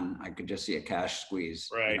going on, I could just see a cash squeeze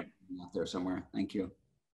out there somewhere. Thank you.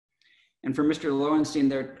 And for Mr.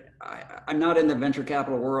 Lowenstein, I'm not in the venture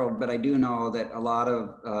capital world, but I do know that a lot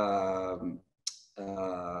of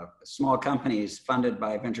small companies funded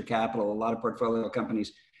by venture capital, a lot of portfolio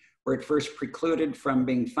companies, were at first precluded from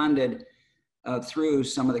being funded through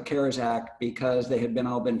some of the CARES Act because they had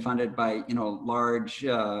all been funded by large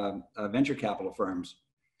venture capital firms.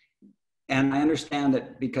 And I understand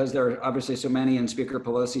that because there are obviously so many in Speaker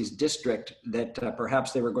Pelosi's district that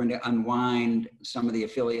perhaps they were going to unwind some of the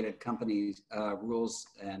affiliated companies' rules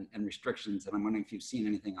and restrictions. And I'm wondering if you've seen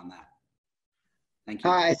anything on that. Thank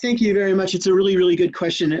you. Thank you very much. It's a really, really good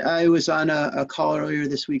question. I was on a call earlier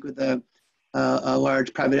this week with a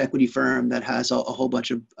large private equity firm that has a whole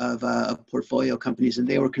bunch of portfolio companies, and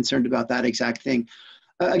they were concerned about that exact thing.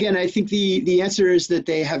 Again, I think the answer is that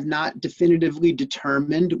they have not definitively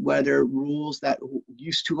determined whether rules that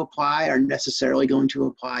used to apply are necessarily going to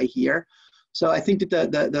apply here. So I think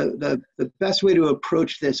that the best way to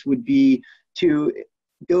approach this would be to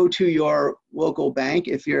go to your local bank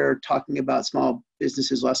if you're talking about small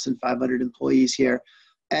businesses less than 500 employees here.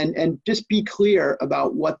 and just be clear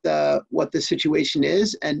about what the situation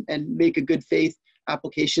is, and make a good faith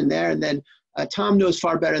application there. And then Tom knows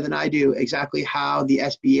far better than I do exactly how the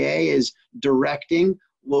SBA is directing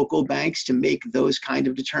local banks to make those kind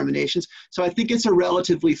of determinations. So I think it's a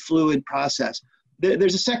relatively fluid process.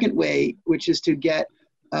 There's a second way, which is to get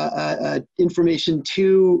information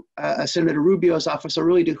to Senator Rubio's office, or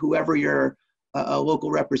really to whoever your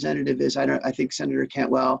local representative is. I think Senator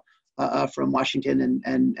Cantwell from Washington,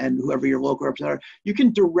 and whoever your local representative are. You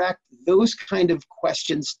can direct those kind of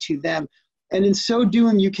questions to them. And in so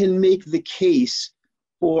doing, you can make the case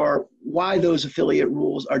for why those affiliate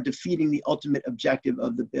rules are defeating the ultimate objective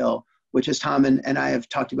of the bill, which, as Tom and I have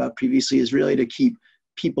talked about previously, is really to keep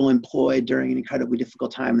people employed during an incredibly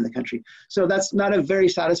difficult time in the country. So that's not a very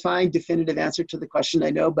satisfying, definitive answer to the question, I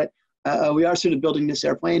know, but we are sort of building this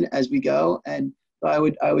airplane as we go. And I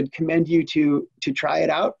would commend you to try it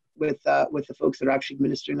out with the folks that are actually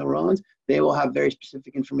administering the loans. They will have very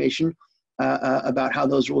specific information about how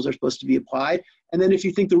those rules are supposed to be applied. And then if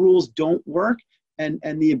you think the rules don't work,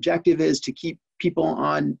 and the objective is to keep people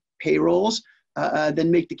on payrolls,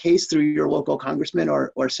 then make the case through your local congressman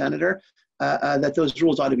or senator that those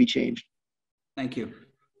rules ought to be changed. Thank you.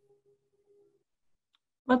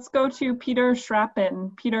 Let's go to Peter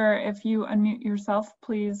Schrappen. Peter, if you unmute yourself,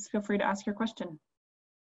 please feel free to ask your question.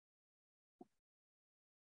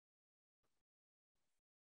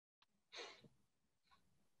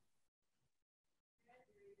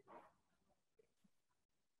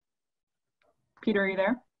 Peter, are you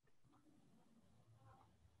there?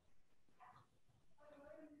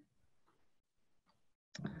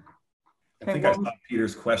 I think I saw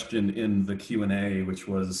Peter's question in the Q&A, which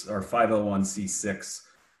was, are 501c6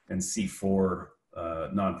 and C4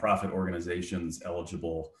 nonprofit organizations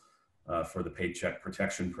eligible for the Paycheck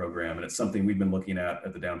Protection Program? And it's something we've been looking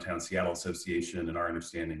at the Downtown Seattle Association, and our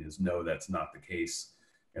understanding is no, that's not the case.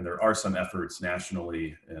 And there are some efforts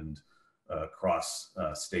nationally and across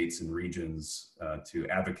states and regions to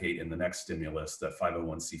advocate in the next stimulus that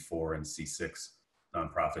 501c4 and C6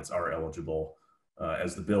 nonprofits are eligible.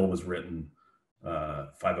 As the bill was written,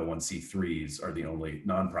 501c3s are the only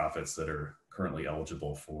nonprofits that are currently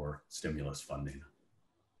eligible for stimulus funding.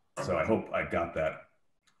 So I hope I got that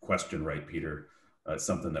question right, Peter. It's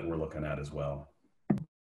something that we're looking at as well.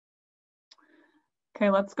 Okay,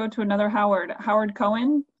 let's go to another Howard. Howard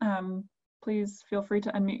Cohen, please feel free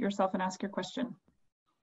to unmute yourself and ask your question.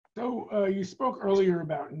 So you spoke earlier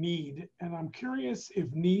about need, and I'm curious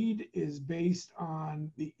if need is based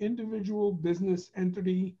on the individual business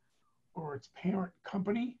entity or its parent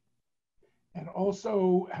company, and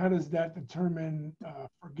also how does that determine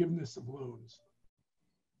forgiveness of loans?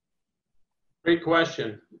 Great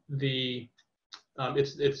question. The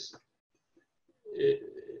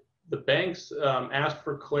banks asked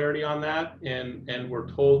for clarity on that, and we're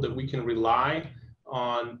told that we can rely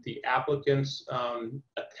on the applicants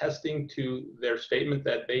attesting to their statement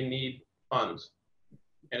that they need funds.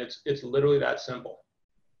 And it's literally that simple.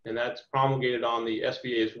 And that's promulgated on the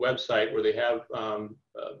SBA's website, where they have a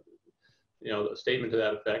statement to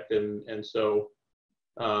that effect. And so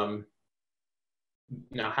now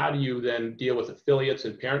how do you then deal with affiliates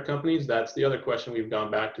and parent companies? That's the other question we've gone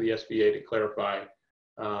back to the SBA to clarify,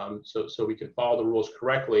 so we can follow the rules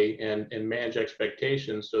correctly and manage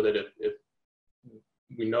expectations, so that if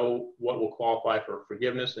we know what will qualify for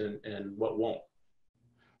forgiveness and what won't.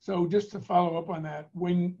 So just to follow up on that,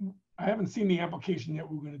 when I haven't seen the application yet,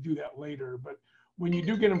 we're going to do that later, but when you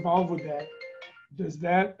do get involved with that, does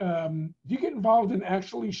that, do you get involved in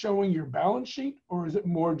actually showing your balance sheet, or is it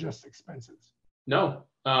more just expenses? No,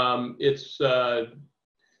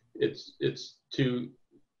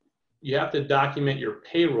 you have to document your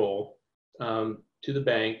payroll to the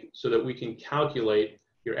bank so that we can calculate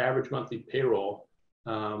your average monthly payroll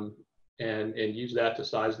and use that to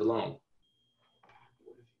size the loan.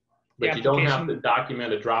 But you don't have to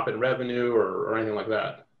document a drop in revenue or anything like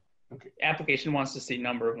that. Okay. Application wants to see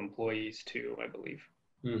number of employees too, I believe.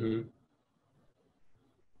 Mm-hmm.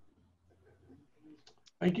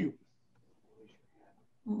 Thank you.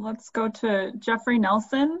 Let's go to Jeffrey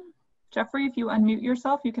Nelson. Jeffrey, if you unmute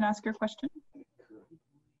yourself, you can ask your question.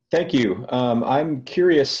 Thank you. I'm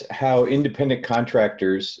curious how independent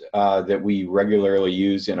contractors that we regularly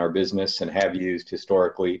use in our business and have used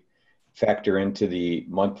historically factor into the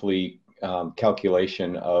monthly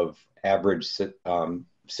calculation of average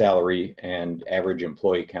salary and average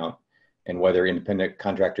employee count, and whether independent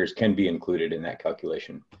contractors can be included in that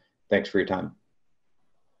calculation. Thanks for your time.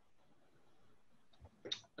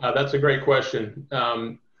 That's a great question.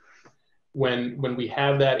 when we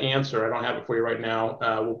have that answer, I don't have it for you right now.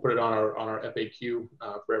 We'll put it on our FAQ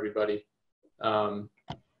for everybody.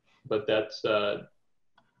 But that's.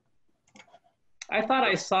 I thought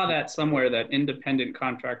I saw that somewhere, that independent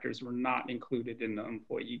contractors were not included in the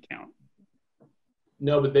employee count.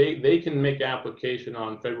 No, but they can make application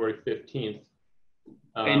on February 15th.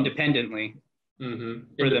 Independently.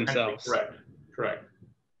 For themselves. Correct.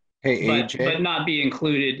 Hey, AJ. But not be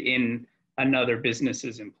included in another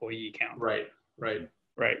business's employee count. Right.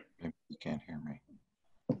 You can't hear me.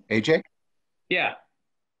 AJ? Yeah.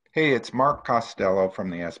 Hey, it's Mark Costello from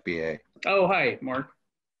the SBA. Oh, hi, Mark.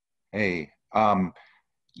 Hey,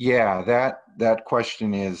 yeah, that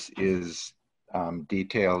question is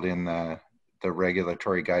detailed in the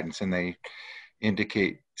regulatory guidance, and they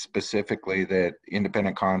indicate specifically that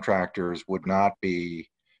independent contractors would not be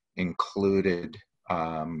included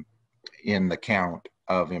in the count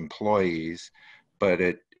of employees, but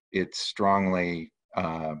it strongly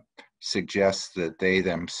suggests that they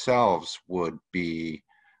themselves would be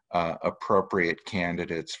appropriate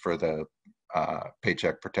candidates for the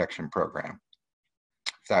Paycheck Protection Program,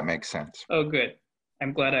 if that makes sense. Oh, good.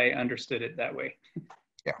 I'm glad I understood it that way.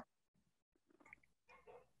 Yeah.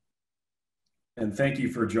 And thank you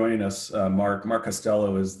for joining us, Mark. Mark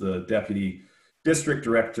Costello is the Deputy District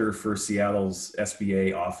Director for Seattle's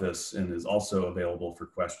SBA office and is also available for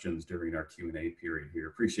questions during our Q&A period here.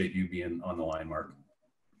 Appreciate you being on the line, Mark.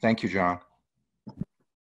 Thank you, John.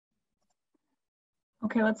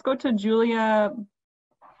 Okay, let's go to Julia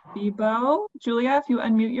Bebo. Julia, if you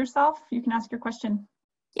unmute yourself, you can ask your question.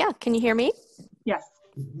 Yeah, can you hear me? Yes.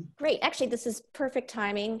 Great. Actually, this is perfect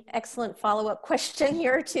timing. Excellent follow-up question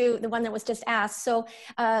here to the one that was just asked. So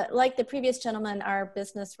like the previous gentleman, our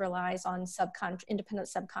business relies on independent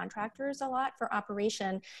subcontractors a lot for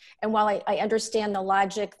operation. And while I understand the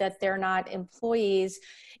logic that they're not employees,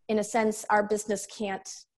 in a sense, our business can't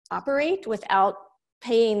operate without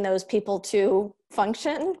paying those people to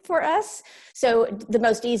function for us. So the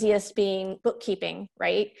most easiest being bookkeeping,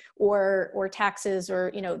 right? Or taxes,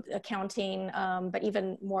 or, you know, accounting, but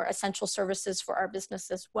even more essential services for our business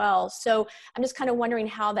as well. So I'm just kind of wondering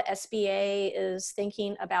how the SBA is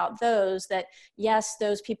thinking about those, that yes,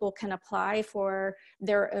 those people can apply for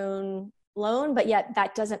their own loan, but yet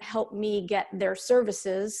that doesn't help me get their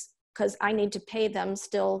services because I need to pay them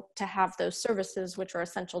still to have those services, which are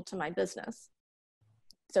essential to my business.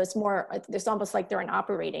 So it's almost like they're an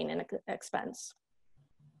operating expense.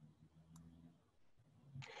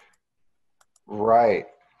 Right.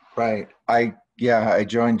 I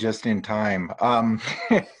joined just in time.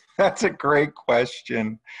 That's a great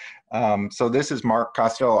question. So this is Mark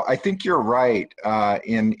Costello. I think you're right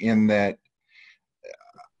in that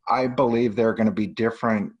I believe there are going to be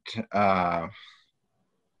different,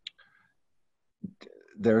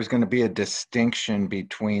 there's going to be a distinction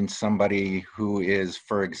between somebody who is,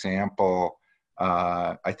 for example,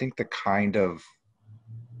 I think the kind of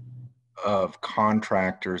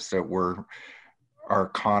contractors that are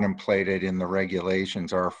contemplated in the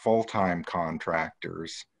regulations are full-time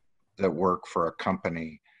contractors that work for a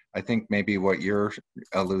company. I think maybe what you're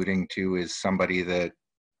alluding to is somebody that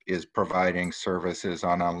is providing services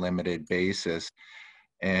on a limited basis.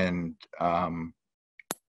 And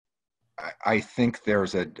I think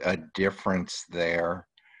there's a difference there,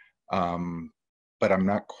 but I'm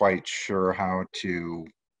not quite sure how to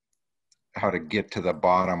get to the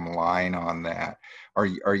bottom line on that. Are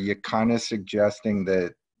you kind of suggesting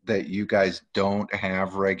that you guys don't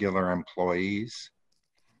have regular employees?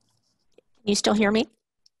 Can you still hear me?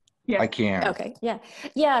 Yeah. I can. Okay.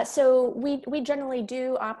 Yeah. So we generally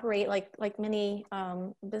do operate like many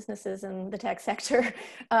businesses in the tech sector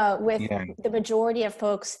with the majority of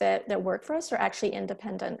folks that work for us are actually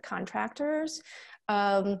independent contractors.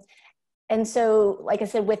 And so, like I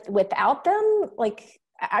said, without them, like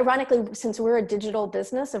ironically, since we're a digital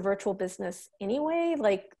business, a virtual business anyway,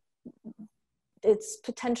 like it's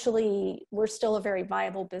potentially, we're still a very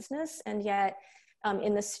viable business. And yet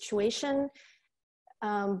in this situation,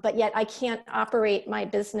 but yet I can't operate my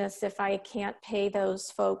business if I can't pay those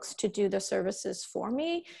folks to do the services for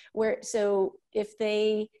me. So if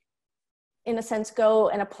they, in a sense, go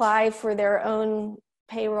and apply for their own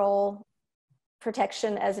payroll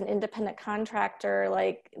protection as an independent contractor,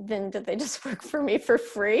 like, then did they just work for me for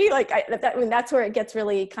free? Like, I mean, that's where it gets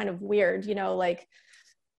really kind of weird, you know, like,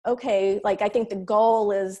 okay, like I think the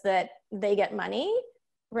goal is that they get money,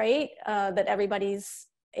 right? That everybody's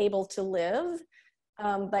able to live.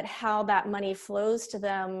 But how that money flows to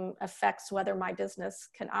them affects whether my business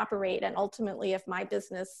can operate. And ultimately, if my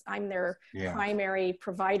business, I'm their primary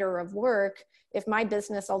provider of work, if my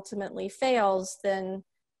business ultimately fails, then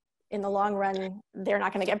in the long run, they're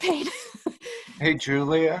not going to get paid. Hey,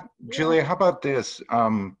 Julia. Yeah. Julia, how about this?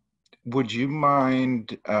 Would you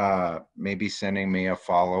mind maybe sending me a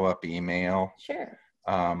follow-up email? Sure.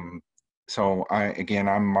 So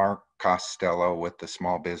I'm Mark Costello with the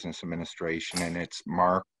Small Business Administration, and it's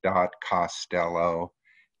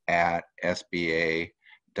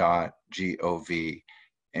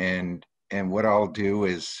mark.costello@sba.gov. And what I'll do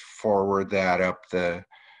is forward that up the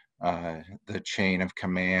chain of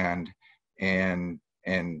command and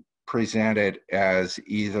present it as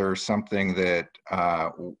either something that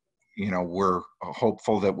we're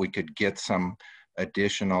hopeful that we could get some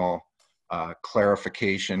additional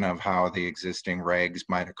clarification of how the existing regs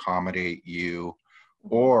might accommodate you,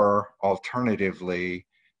 or alternatively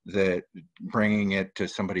that bringing it to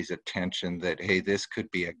somebody's attention that, hey, this could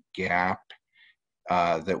be a gap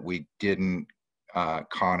that we didn't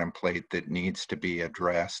contemplate that needs to be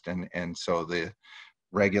addressed, and so the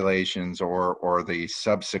regulations or the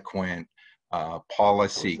subsequent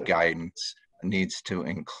policy guidance needs to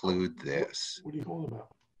include this. What are you calling about?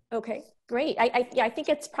 Okay, great. I think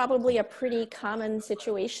it's probably a pretty common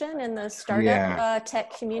situation in the startup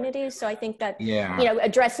tech community. So I think that,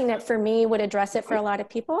 addressing it for me would address it for a lot of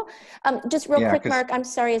people. Just real quick, Mark, I'm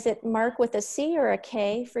sorry, is it Mark with a C or a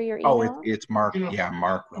K for your email? Oh, it's Mark.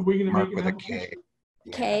 Mark with a K.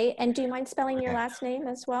 K. And do you mind spelling your last name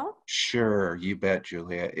as well? Sure, you bet,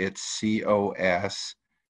 Julia. It's COSTELLO.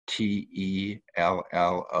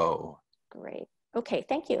 Great. Okay,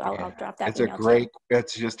 thank you. I'll drop that.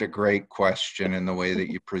 It's just a great question, and the way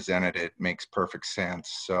that you presented it makes perfect sense.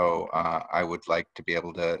 So I would like to be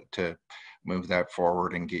able to move that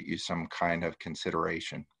forward and get you some kind of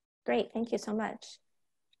consideration. Great, thank you so much.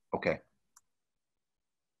 Okay.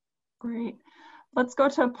 Great. Let's go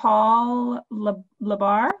to Paul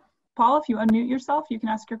Labar. Paul, if you unmute yourself, you can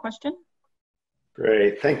ask your question.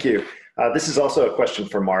 Great, thank you. This is also a question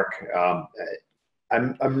for Mark.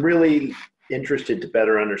 I'm really interested to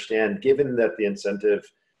better understand, given that the incentive,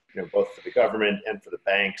 both for the government and for the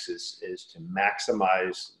banks is to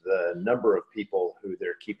maximize the number of people who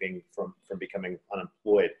they're keeping from becoming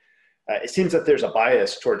unemployed. It seems that there's a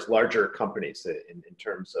bias towards larger companies in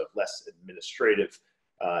terms of less administrative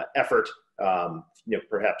effort,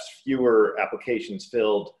 perhaps fewer applications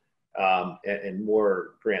filled, and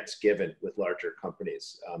more grants given with larger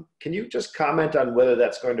companies. Can you just comment on whether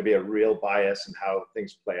that's going to be a real bias and how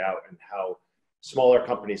things play out and how smaller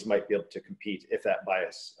companies might be able to compete if that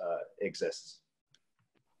bias exists?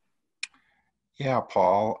 Yeah,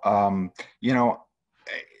 Paul,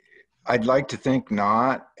 I'd like to think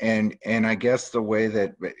not. And I guess the way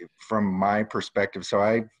that, from my perspective, so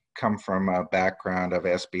I come from a background of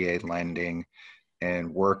SBA lending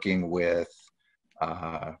and working with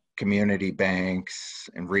community banks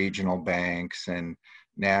and regional banks and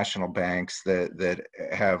national banks that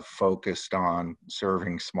have focused on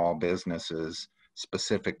serving small businesses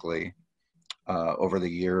specifically over the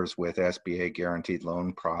years with SBA guaranteed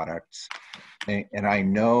loan products. And I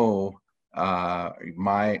know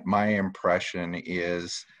my impression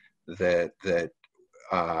is that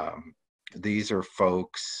these are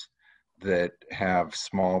folks that have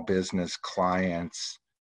small business clients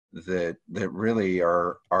that really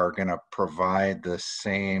are going to provide the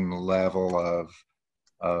same level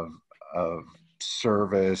of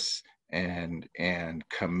service and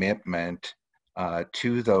commitment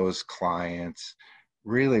to those clients,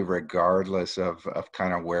 really regardless of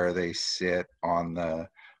kind of where they sit on the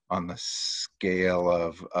scale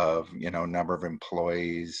of number of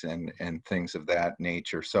employees and things of that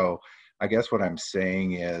nature. So I guess what I'm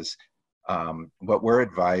saying is, what we're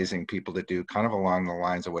advising people to do, kind of along the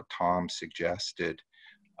lines of what Tom suggested,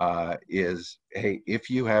 is, hey, if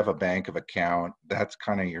you have a bank of account, that's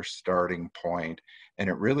kind of your starting point, and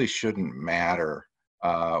it really shouldn't matter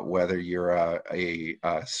whether you're a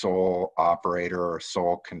sole operator or a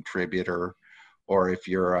sole contributor, or if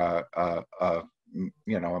you're a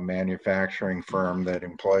manufacturing firm that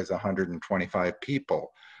employs 125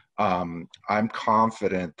 people. I'm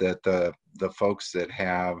confident that the folks that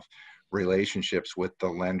have relationships with the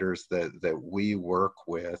lenders that we work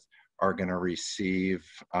with are going to receive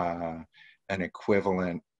an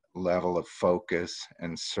equivalent level of focus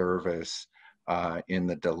and service in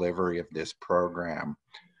the delivery of this program.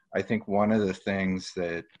 I think one of the things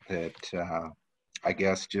that I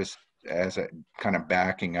guess, just as a kind of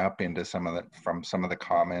backing up into some of the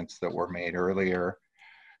comments that were made earlier,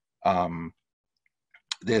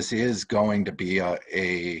 this is going to be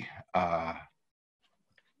a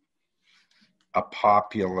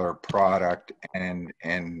popular product, and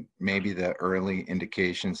maybe the early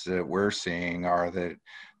indications that we're seeing are that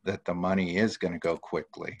the money is going to go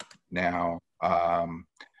quickly. Now,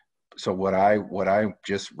 so what I'm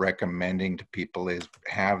just recommending to people is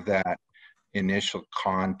have that initial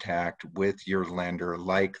contact with your lender,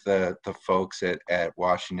 like the folks at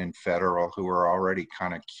Washington Federal who are already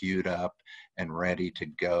kind of queued up and ready to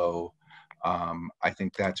go. I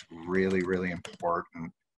think that's really, really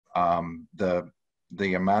important.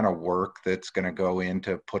 The amount of work that's going to go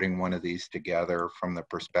into putting one of these together from the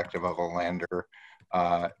perspective of a lender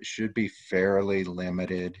should be fairly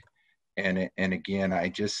limited. And again, I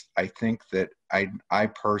think that I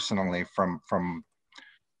personally, from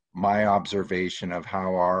my observation of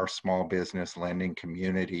how our small business lending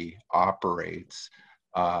community operates,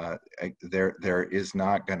 there is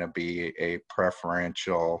not going to be a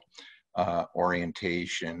preferential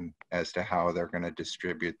orientation as to how they're going to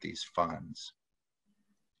distribute these funds.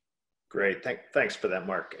 Great, thanks for that,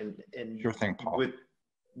 Mark. And sure thing, Paul.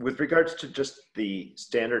 With regards to just the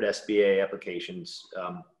standard SBA applications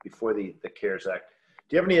before the CARES Act,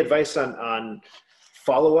 do you have any advice on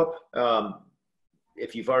follow-up?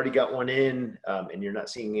 If you've already got one in and you're not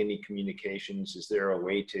seeing any communications, is there a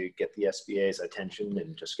way to get the SBA's attention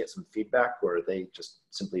and just get some feedback, or are they just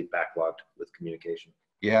simply backlogged with communication?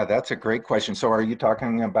 Yeah, that's a great question. So are you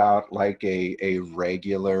talking about like a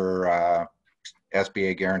regular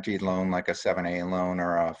SBA guaranteed loan, like a 7A loan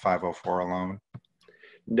or a 504 loan?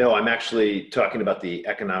 No, I'm actually talking about the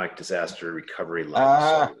economic disaster recovery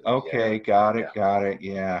loan. Okay, yeah. Got it.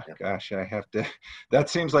 Yeah, gosh, I have to. That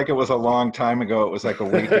seems like it was a long time ago. It was like a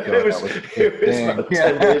week ago. It was about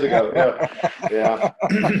 10 days ago. Yeah.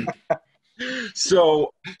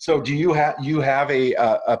 So do you have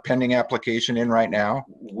a pending application in right now?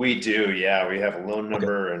 We do, yeah. We have a loan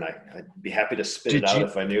number, and I'd be happy to spit it out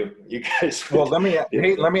if I knew you guys would. Well, let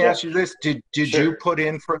me ask you this: Did sure. you put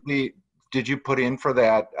in for the? Did you put in for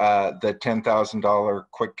that the $10,000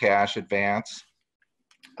 quick cash advance?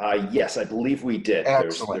 Yes, I believe we did.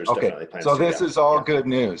 Excellent. There's okay, so this is all good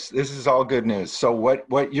news. This is all good news. So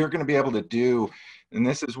what you're going to be able to do, and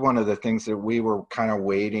this is one of the things that we were kind of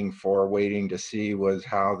waiting to see, was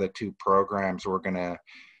how the two programs were going to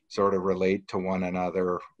sort of relate to one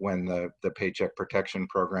another when the Paycheck Protection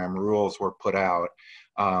Program rules were put out.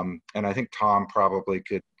 And I think Tom probably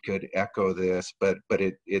could echo this, but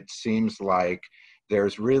it seems like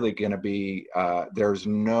there's really going to be there's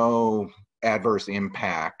no adverse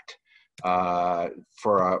impact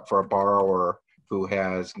for a borrower who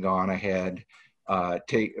has gone ahead,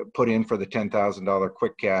 put in for the $10,000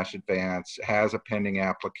 quick cash advance, has a pending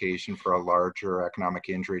application for a larger economic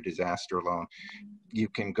injury disaster loan. You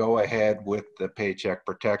can go ahead with the Paycheck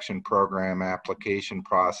Protection Program application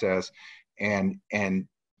process, and in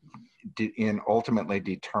ultimately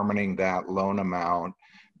determining that loan amount,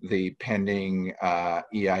 the pending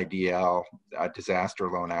EIDL disaster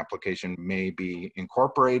loan application may be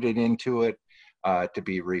incorporated into it to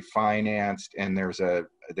be refinanced, and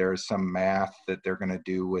there's some math that they're going to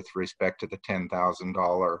do with respect to the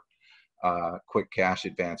 $10,000 quick cash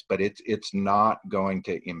advance, but it's not going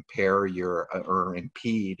to impair or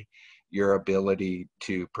impede your ability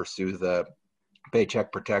to pursue the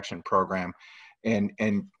Paycheck Protection Program. And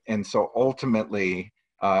so ultimately,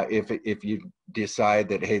 if you decide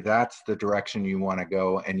that, hey, that's the direction you want to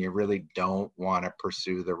go, and you really don't want to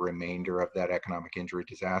pursue the remainder of that economic injury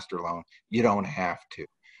disaster loan, you don't have to.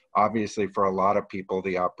 Obviously, for a lot of people,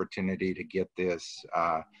 the opportunity to get this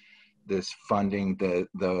funding,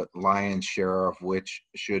 the lion's share of which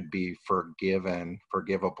should be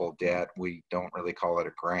forgivable debt. We don't really call it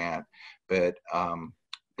a grant, but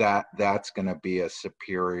that's going to be a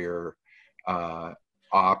superior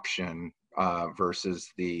option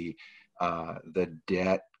versus the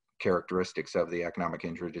debt characteristics of the economic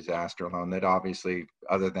injury disaster loan that obviously,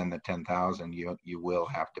 other than the $10,000, you will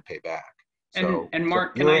have to pay back. So, and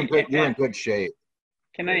Mark, you're in good shape.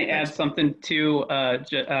 Can I add something too?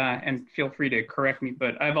 And feel free to correct me,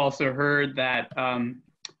 but I've also heard that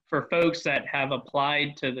for folks that have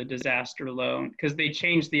applied to the disaster loan, because they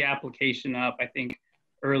changed the application up, I think,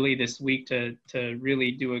 early this week to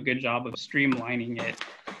really do a good job of streamlining it.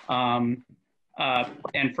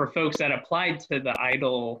 And for folks that applied to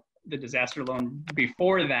the disaster loan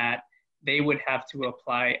before that, they would have to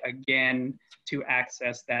apply again to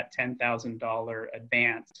access that $10,000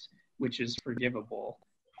 advance, which is forgivable.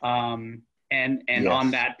 And yes.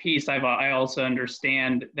 On that piece, I also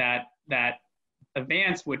understand that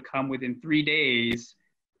advance would come within 3 days,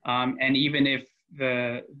 and even if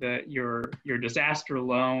your disaster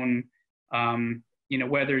loan,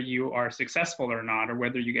 whether you are successful or not, or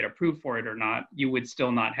whether you get approved for it or not, you would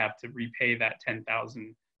still not have to repay that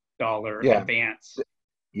 $10,000 advance.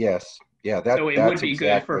 Yes, Yeah, so it would be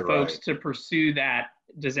good for exactly folks right. to pursue that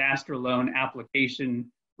disaster loan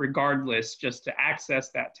application regardless, just to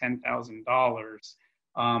access that $10,000.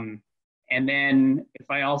 And then if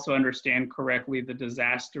I also understand correctly, the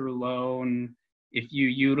disaster loan, if you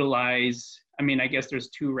utilize, I mean, I guess there's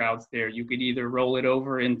two routes there. You could either roll it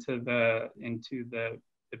over into the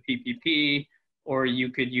PPP, or you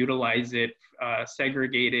could utilize it,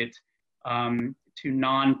 segregate it to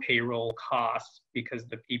non-payroll costs, because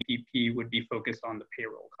the PPP would be focused on the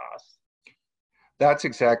payroll costs. That's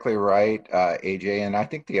exactly right, AJ. And I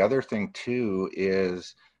think the other thing too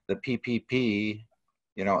is the PPP,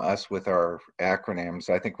 you know, us with our acronyms,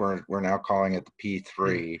 I think we're now calling it the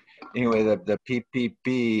P3. Anyway, the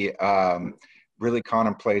PPP really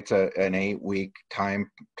contemplates an 8-week time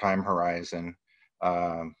horizon,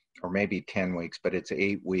 or maybe 10 weeks, but it's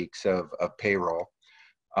 8 weeks of payroll.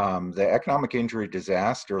 The economic injury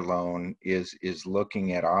disaster loan is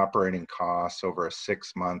looking at operating costs over a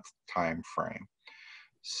 6-month time frame.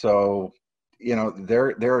 So, you know,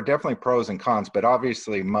 there are definitely pros and cons, but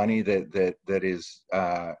obviously money that is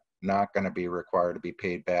not going to be required to be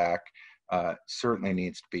paid back certainly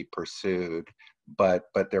needs to be pursued. But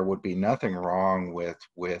there would be nothing wrong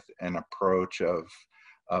with an approach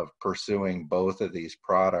of pursuing both of these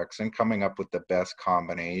products and coming up with the best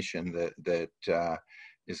combination that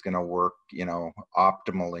is going to work, you know,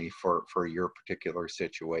 optimally for your particular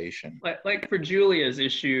situation. Like for Julia's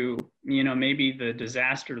issue, you know, maybe the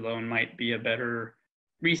disaster loan might be a better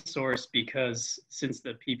resource, because since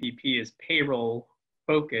the PPP is payroll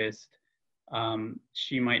focused,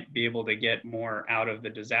 she might be able to get more out of the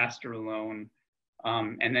disaster loan.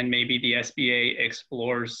 And then maybe the SBA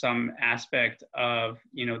explores some aspect of,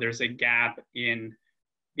 you know, there's a gap in,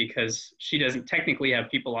 because she doesn't technically have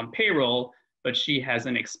people on payroll, but she has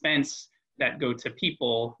an expense that go to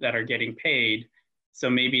people that are getting paid. So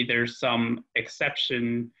maybe there's some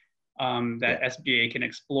exception that SBA can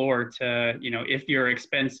explore to, you know, if your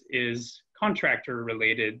expense is contractor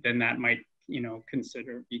related, then that might, you know,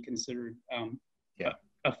 be considered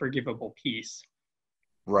a forgivable piece.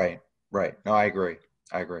 Right. No, I agree.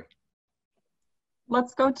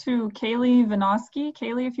 Let's go to Kaylee Vinoski.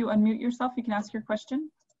 Kaylee, if you unmute yourself, you can ask your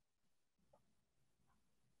question.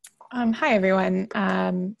 Hi, everyone.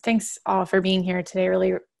 Thanks all for being here today.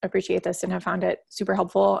 Really appreciate this and have found it super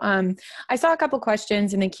helpful. I saw a couple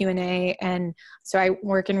questions in the Q&A, and so I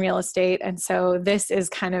work in real estate, and so this is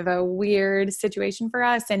kind of a weird situation for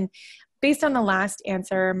us. And based on the last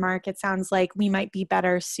answer, Mark, it sounds like we might be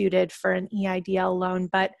better suited for an EIDL loan,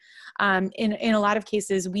 but in a lot of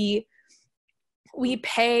cases, we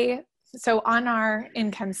pay, so on our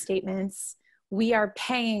income statements, we are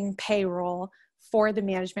paying payroll for the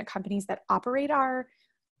management companies that operate our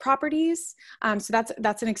properties. So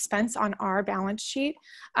that's an expense on our balance sheet.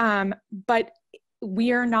 But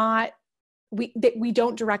we are not, we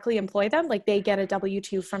don't directly employ them, like they get a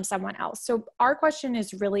W-2 from someone else. So our question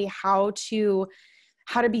is really how to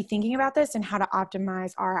be thinking about this and how to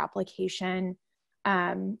optimize our application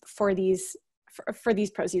for these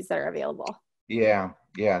proceeds that are available. Yeah,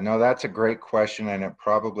 no, that's a great question, and it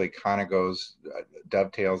probably kind of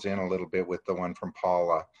dovetails in a little bit with the one from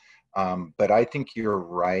Paula. But I think you're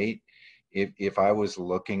right. If I was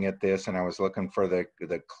looking at this and I was looking for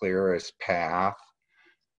the clearest path,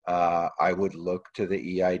 I would look to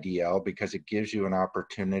the EIDL, because it gives you an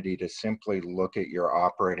opportunity to simply look at your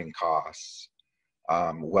operating costs,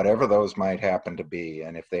 whatever those might happen to be.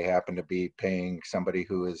 And if they happen to be paying somebody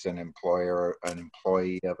who is an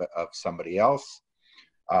employee of somebody else,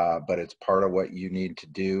 but it's part of what you need to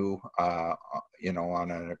do, you know,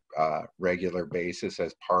 on a regular basis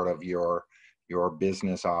as part of your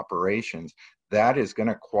business operations, that is going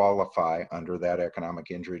to qualify under that economic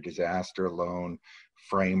injury disaster loan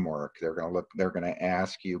framework. They're going to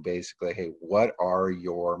ask you basically, hey, what are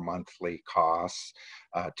your monthly costs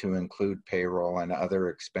to include payroll and other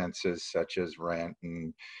expenses such as rent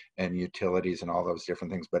and utilities and all those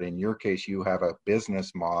different things. But in your case, you have a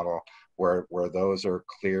business model where those are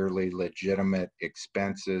clearly legitimate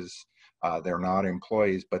expenses. They're not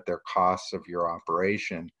employees, but they're costs of your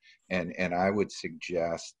operation. And I would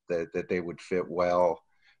suggest that they would fit well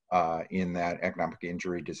in that economic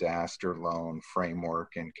injury disaster loan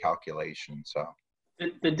framework and calculation. So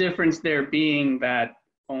the difference there being that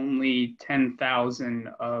only 10,000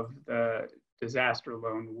 of the disaster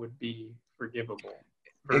loan would be forgivable.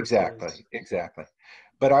 Exactly.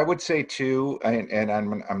 But I would say too, and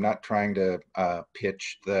I'm not trying to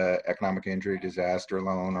pitch the economic injury disaster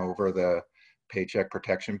loan over the paycheck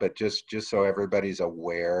protection, but just so everybody's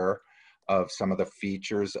aware of some of the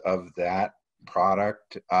features of that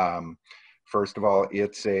product. first of all,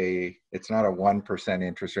 it's not a 1%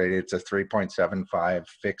 interest rate. It's a 3.75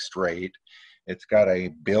 fixed rate. It's got a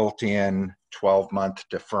built-in 12-month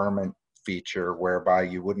deferment feature whereby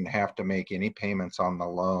you wouldn't have to make any payments on the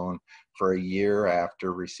loan for a year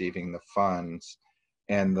after receiving the funds.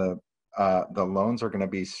 And the loans are going to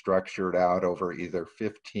be structured out over either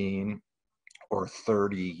 15 or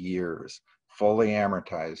 30 years, fully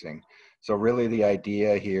amortizing. So really the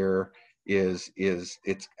idea here is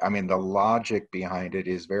I mean, the logic behind it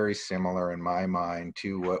is very similar in my mind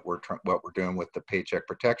to what we're doing with the Paycheck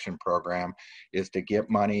Protection Program, is to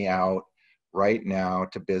get money out right now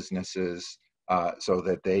to businesses so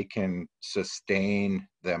that they can sustain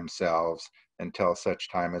themselves until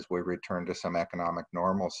such time as we return to some economic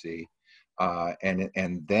normalcy. And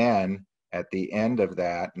then at the end of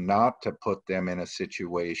that, not to put them in a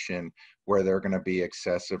situation where they're going to be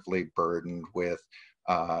excessively burdened with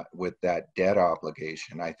that debt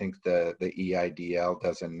obligation. I think the EIDL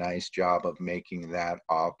does a nice job of making that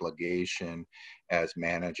obligation as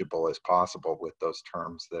manageable as possible with those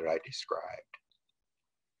terms that I described.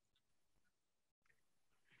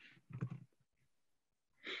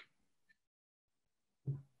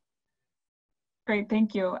 Great,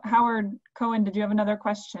 thank you. Howard Cohen, did you have another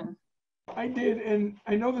question? I did, and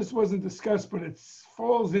I know this wasn't discussed, but it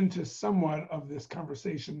falls into somewhat of this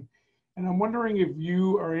conversation. And I'm wondering if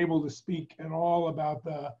you are able to speak at all about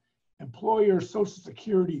the employer Social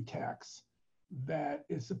Security tax that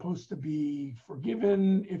is supposed to be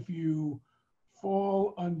forgiven if you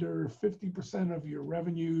fall under 50% of your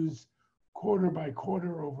revenues quarter by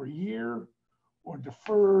quarter over year, or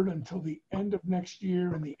deferred until the end of next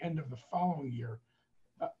year and the end of the following year.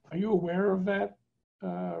 Are you aware of that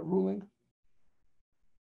ruling?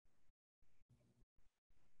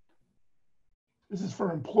 This is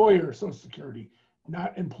for employer Social Security,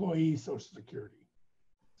 not employee Social Security.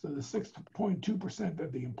 So the 6.2%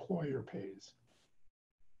 that the employer pays.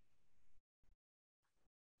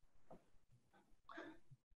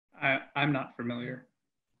 I'm not familiar.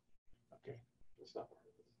 Okay, that's not part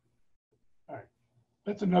of this. All right,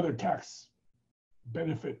 that's another tax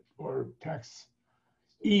benefit or tax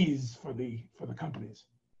ease for the companies.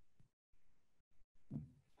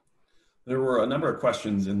 There were a number of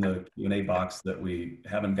questions in the Q&A box that we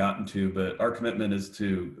haven't gotten to, but our commitment is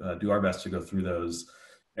to do our best to go through those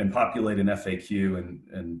and populate an FAQ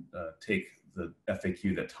and take the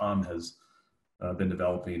FAQ that Tom has been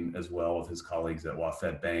developing as well with his colleagues at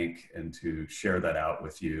WaFd Bank, and to share that out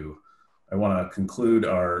with you. I want to conclude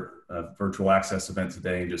our virtual access event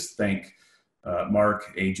today and just thank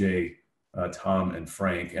Mark, AJ, Tom, and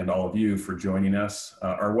Frank, and all of you for joining us.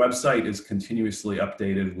 Our website is continuously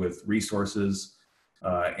updated with resources,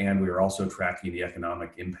 and we are also tracking the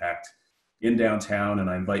economic impact in downtown, and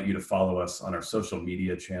I invite you to follow us on our social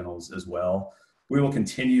media channels as well. We will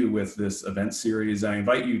continue with this event series. I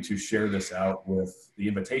invite you to share this out with the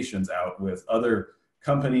invitations out with other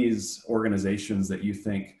companies, organizations that you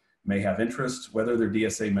think may have interest, whether they're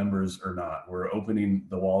DSA members or not. We're opening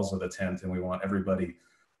the walls of the tent, and we want everybody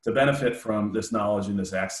to benefit from this knowledge and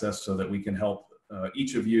this access so that we can help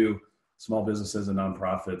each of you, small businesses and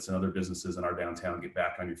nonprofits and other businesses in our downtown, get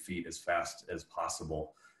back on your feet as fast as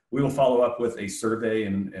possible. We will follow up with a survey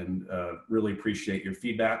and really appreciate your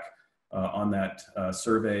feedback on that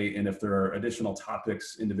survey. And if there are additional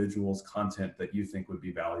topics, individuals, content that you think would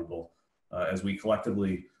be valuable as we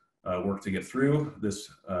collectively work to get through this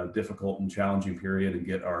difficult and challenging period and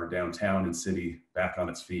get our downtown and city back on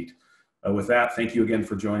its feet. With that, thank you again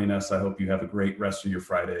for joining us. I hope you have a great rest of your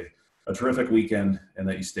Friday, a terrific weekend, and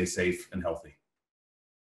that you stay safe and healthy.